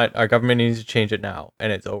fucking not. Our government needs to change it now,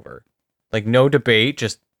 and it's over. Like, no debate,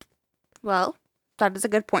 just... Well, that is a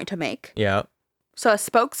good point to make. Yeah. So a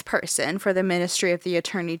spokesperson for the Ministry of the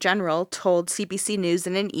Attorney General told CBC News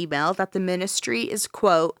in an email that the ministry is,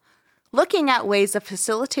 quote, looking at ways of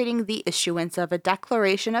facilitating the issuance of a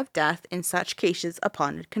declaration of death in such cases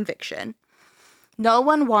upon conviction. No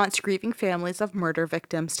one wants grieving families of murder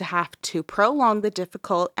victims to have to prolong the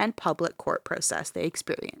difficult and public court process they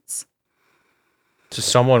experience. So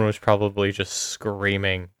someone was probably just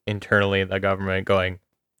screaming internally in the government going,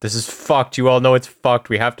 this is fucked. You all know it's fucked.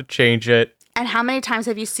 We have to change it. And how many times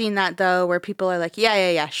have you seen that, though, where people are like,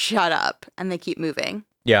 yeah, shut up, and they keep moving?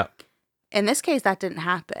 Yeah. In this case, that didn't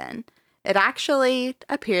happen. It actually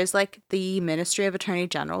appears like the Ministry of Attorney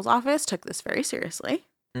General's office took this very seriously.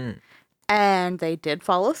 And they did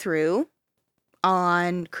follow through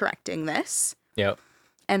on correcting this. Yep.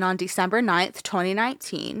 And on December 9th,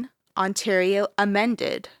 2019, Ontario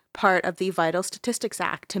amended part of the Vital Statistics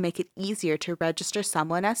Act to make it easier to register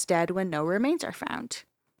someone as dead when no remains are found.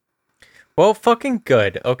 Well, fucking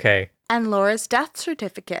good. Okay. And Laura's death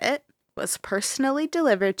certificate was personally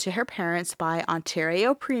delivered to her parents by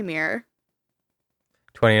Ontario Premier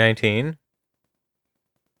 2019.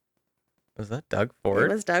 Was that Doug Ford?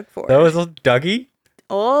 It was Doug Ford. That was old Dougie?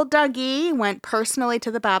 Old Dougie went personally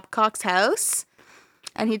to the Babcock's house,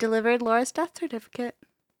 and he delivered Laura's death certificate.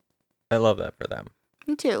 I love that for them.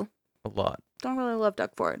 Me too. A lot. Don't really love Doug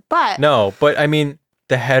Ford, but... No, but I mean,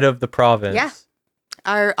 the head of the province. Yeah.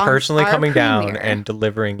 Personally our coming premier, down and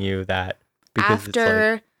delivering you that. Because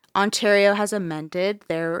after it's like... Ontario has amended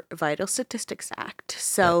their Vital Statistics Act,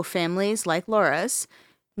 so families like Laura's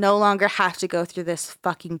no longer have to go through this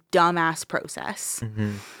fucking dumbass process.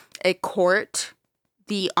 A court,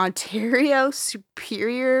 the Ontario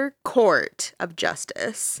Superior Court of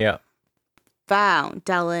Justice, found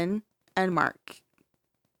Dellen and Mark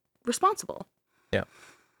responsible. Yeah.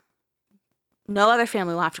 No other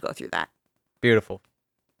family will have to go through that. Beautiful.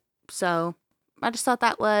 So I just thought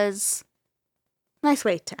that was a nice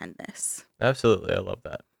way to end this. Absolutely. I love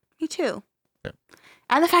that. Me too. Yeah.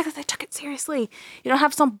 And the fact that they took it seriously. You don't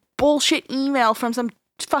have some bullshit email from some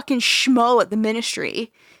fucking schmo at the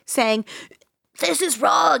ministry saying, this is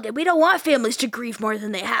wrong and we don't want families to grieve more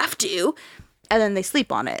than they have to. And then they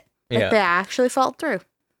sleep on it. Like they actually followed through.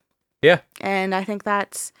 Yeah. And I think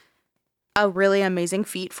that's a really amazing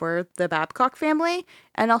feat for the Babcock family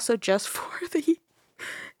and also just for the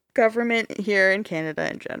government here in Canada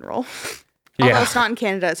in general. Although it's not in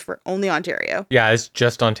Canada, it's for only Ontario. Yeah, it's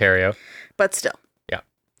just Ontario. But still. Yeah.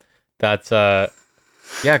 That's,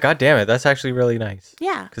 god damn it. That's actually really nice.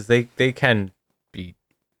 Yeah. Because they can be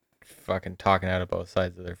fucking talking out of both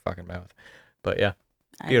sides of their fucking mouth. But yeah,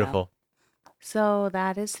 beautiful. So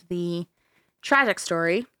that is the tragic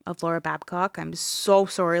story of Laura Babcock. I'm so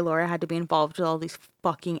sorry Laura had to be involved with all these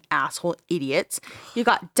fucking asshole idiots. You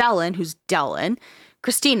got Dellen, who's Dellen.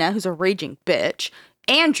 Christina, who's a raging bitch.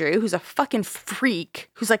 Andrew, who's a fucking freak,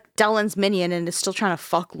 who's like Dellen's minion and is still trying to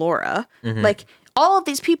fuck Laura. Like, all of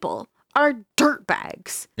these people are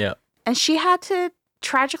dirtbags. Yeah. And she had to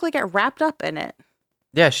tragically get wrapped up in it.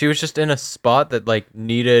 Yeah, she was just in a spot that, like,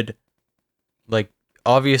 needed, like,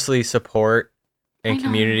 obviously support and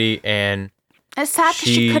community, and it's sad because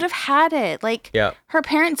she could have had it. Like, her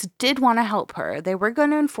parents did want to help her. They were going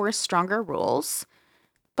to enforce stronger rules,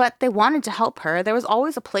 but they wanted to help her. There was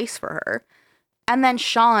always a place for her. And then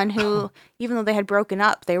Sean, who, even though they had broken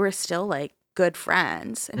up, they were still, like, good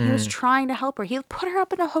friends, and he was trying to help her. He put her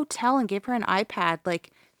up in a hotel and gave her an iPad.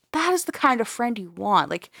 Like, that is the kind of friend you want.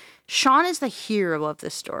 Like, Sean is the hero of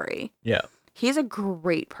this story. Yeah. He's a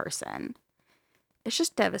great person. It's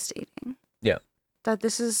just devastating. Yeah. That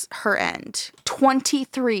this is her end.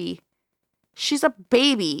 23. She's a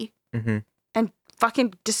baby. Mm-hmm. And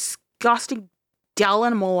fucking disgusting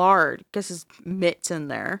Dellen Millard gets his mitts in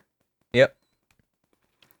there. Yep.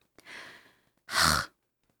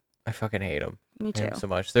 I fucking hate him. Me too. So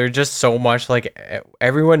much. They're just so much like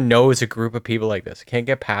everyone knows a group of people like this. I can't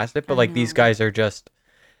get past it, but like these guys are just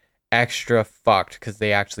extra fucked because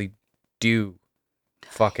they actually do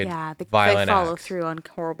fucking violent they follow acts. Through on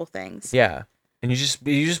horrible things. Yeah, and you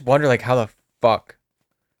just wonder like how the fuck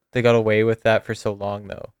they got away with that for so long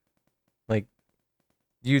though. Like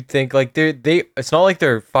you'd think like they it's not like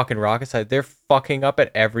they're fucking rocket science. They're fucking up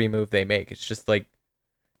at every move they make. It's just like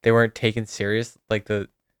they weren't taken serious. Like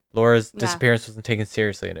Laura's disappearance wasn't taken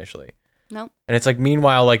seriously initially. Nope. And it's like,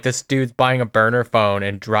 meanwhile, like this dude's buying a burner phone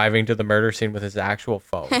and driving to the murder scene with his actual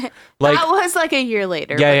phone. Like that was like a year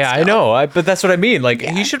later. Yeah, I know. But that's what I mean. Like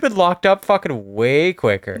he should have been locked up fucking way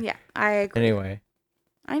quicker. Yeah, I agree. Anyway.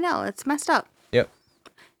 I know, it's messed up. Yep.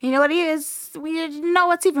 You know what we know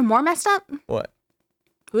what's even more messed up? What?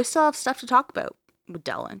 We still have stuff to talk about with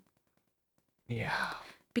Dellen. Yeah.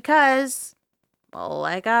 Because, well,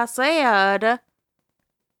 like I said,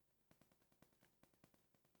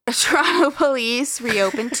 Toronto police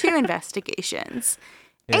reopened 2 investigations.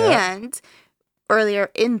 Yeah. And earlier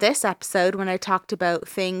in this episode, when I talked about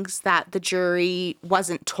things that the jury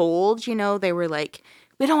wasn't told, you know, they were like,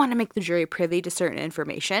 we don't want to make the jury privy to certain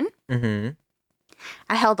information. Mm-hmm.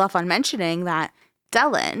 I held off on mentioning that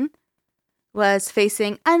Dellen was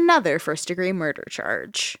facing another first-degree murder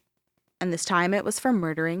charge. And this time it was for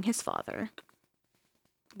murdering his father.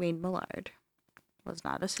 Wayne Millard was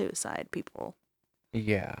not a suicide, people.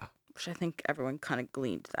 Yeah. Which I think everyone kind of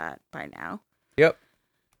gleaned that by now. Yep.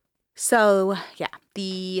 So, yeah,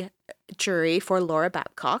 the jury for Laura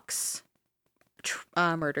Babcock's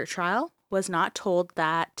murder trial was not told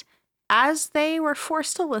that as they were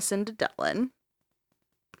forced to listen to Dellen,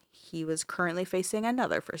 he was currently facing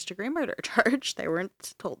another first-degree murder charge. They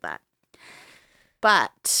weren't told that.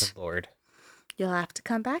 But good Lord. You'll have to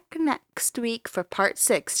come back next week for part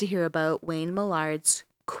 6 to hear about Wayne Millard's,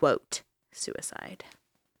 quote, suicide.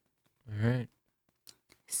 All right.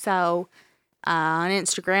 So, on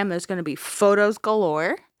Instagram, there's going to be photos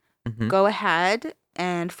galore. Mm-hmm. Go ahead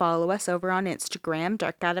and follow us over on Instagram,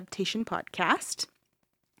 Dark Adaptation Podcast.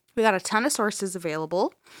 We got a ton of sources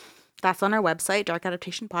available. That's on our website,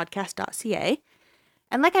 darkadaptationpodcast.ca.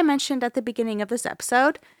 And like I mentioned at the beginning of this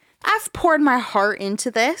episode, I've poured my heart into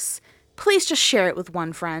this. Please just share it with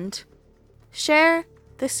one friend. Share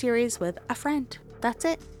this series with a friend. That's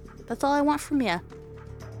it. That's all I want from you.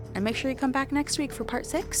 And make sure you come back next week for part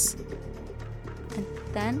 6. And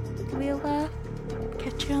then we'll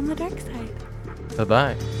catch you on the dark side.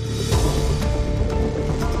 Bye-bye.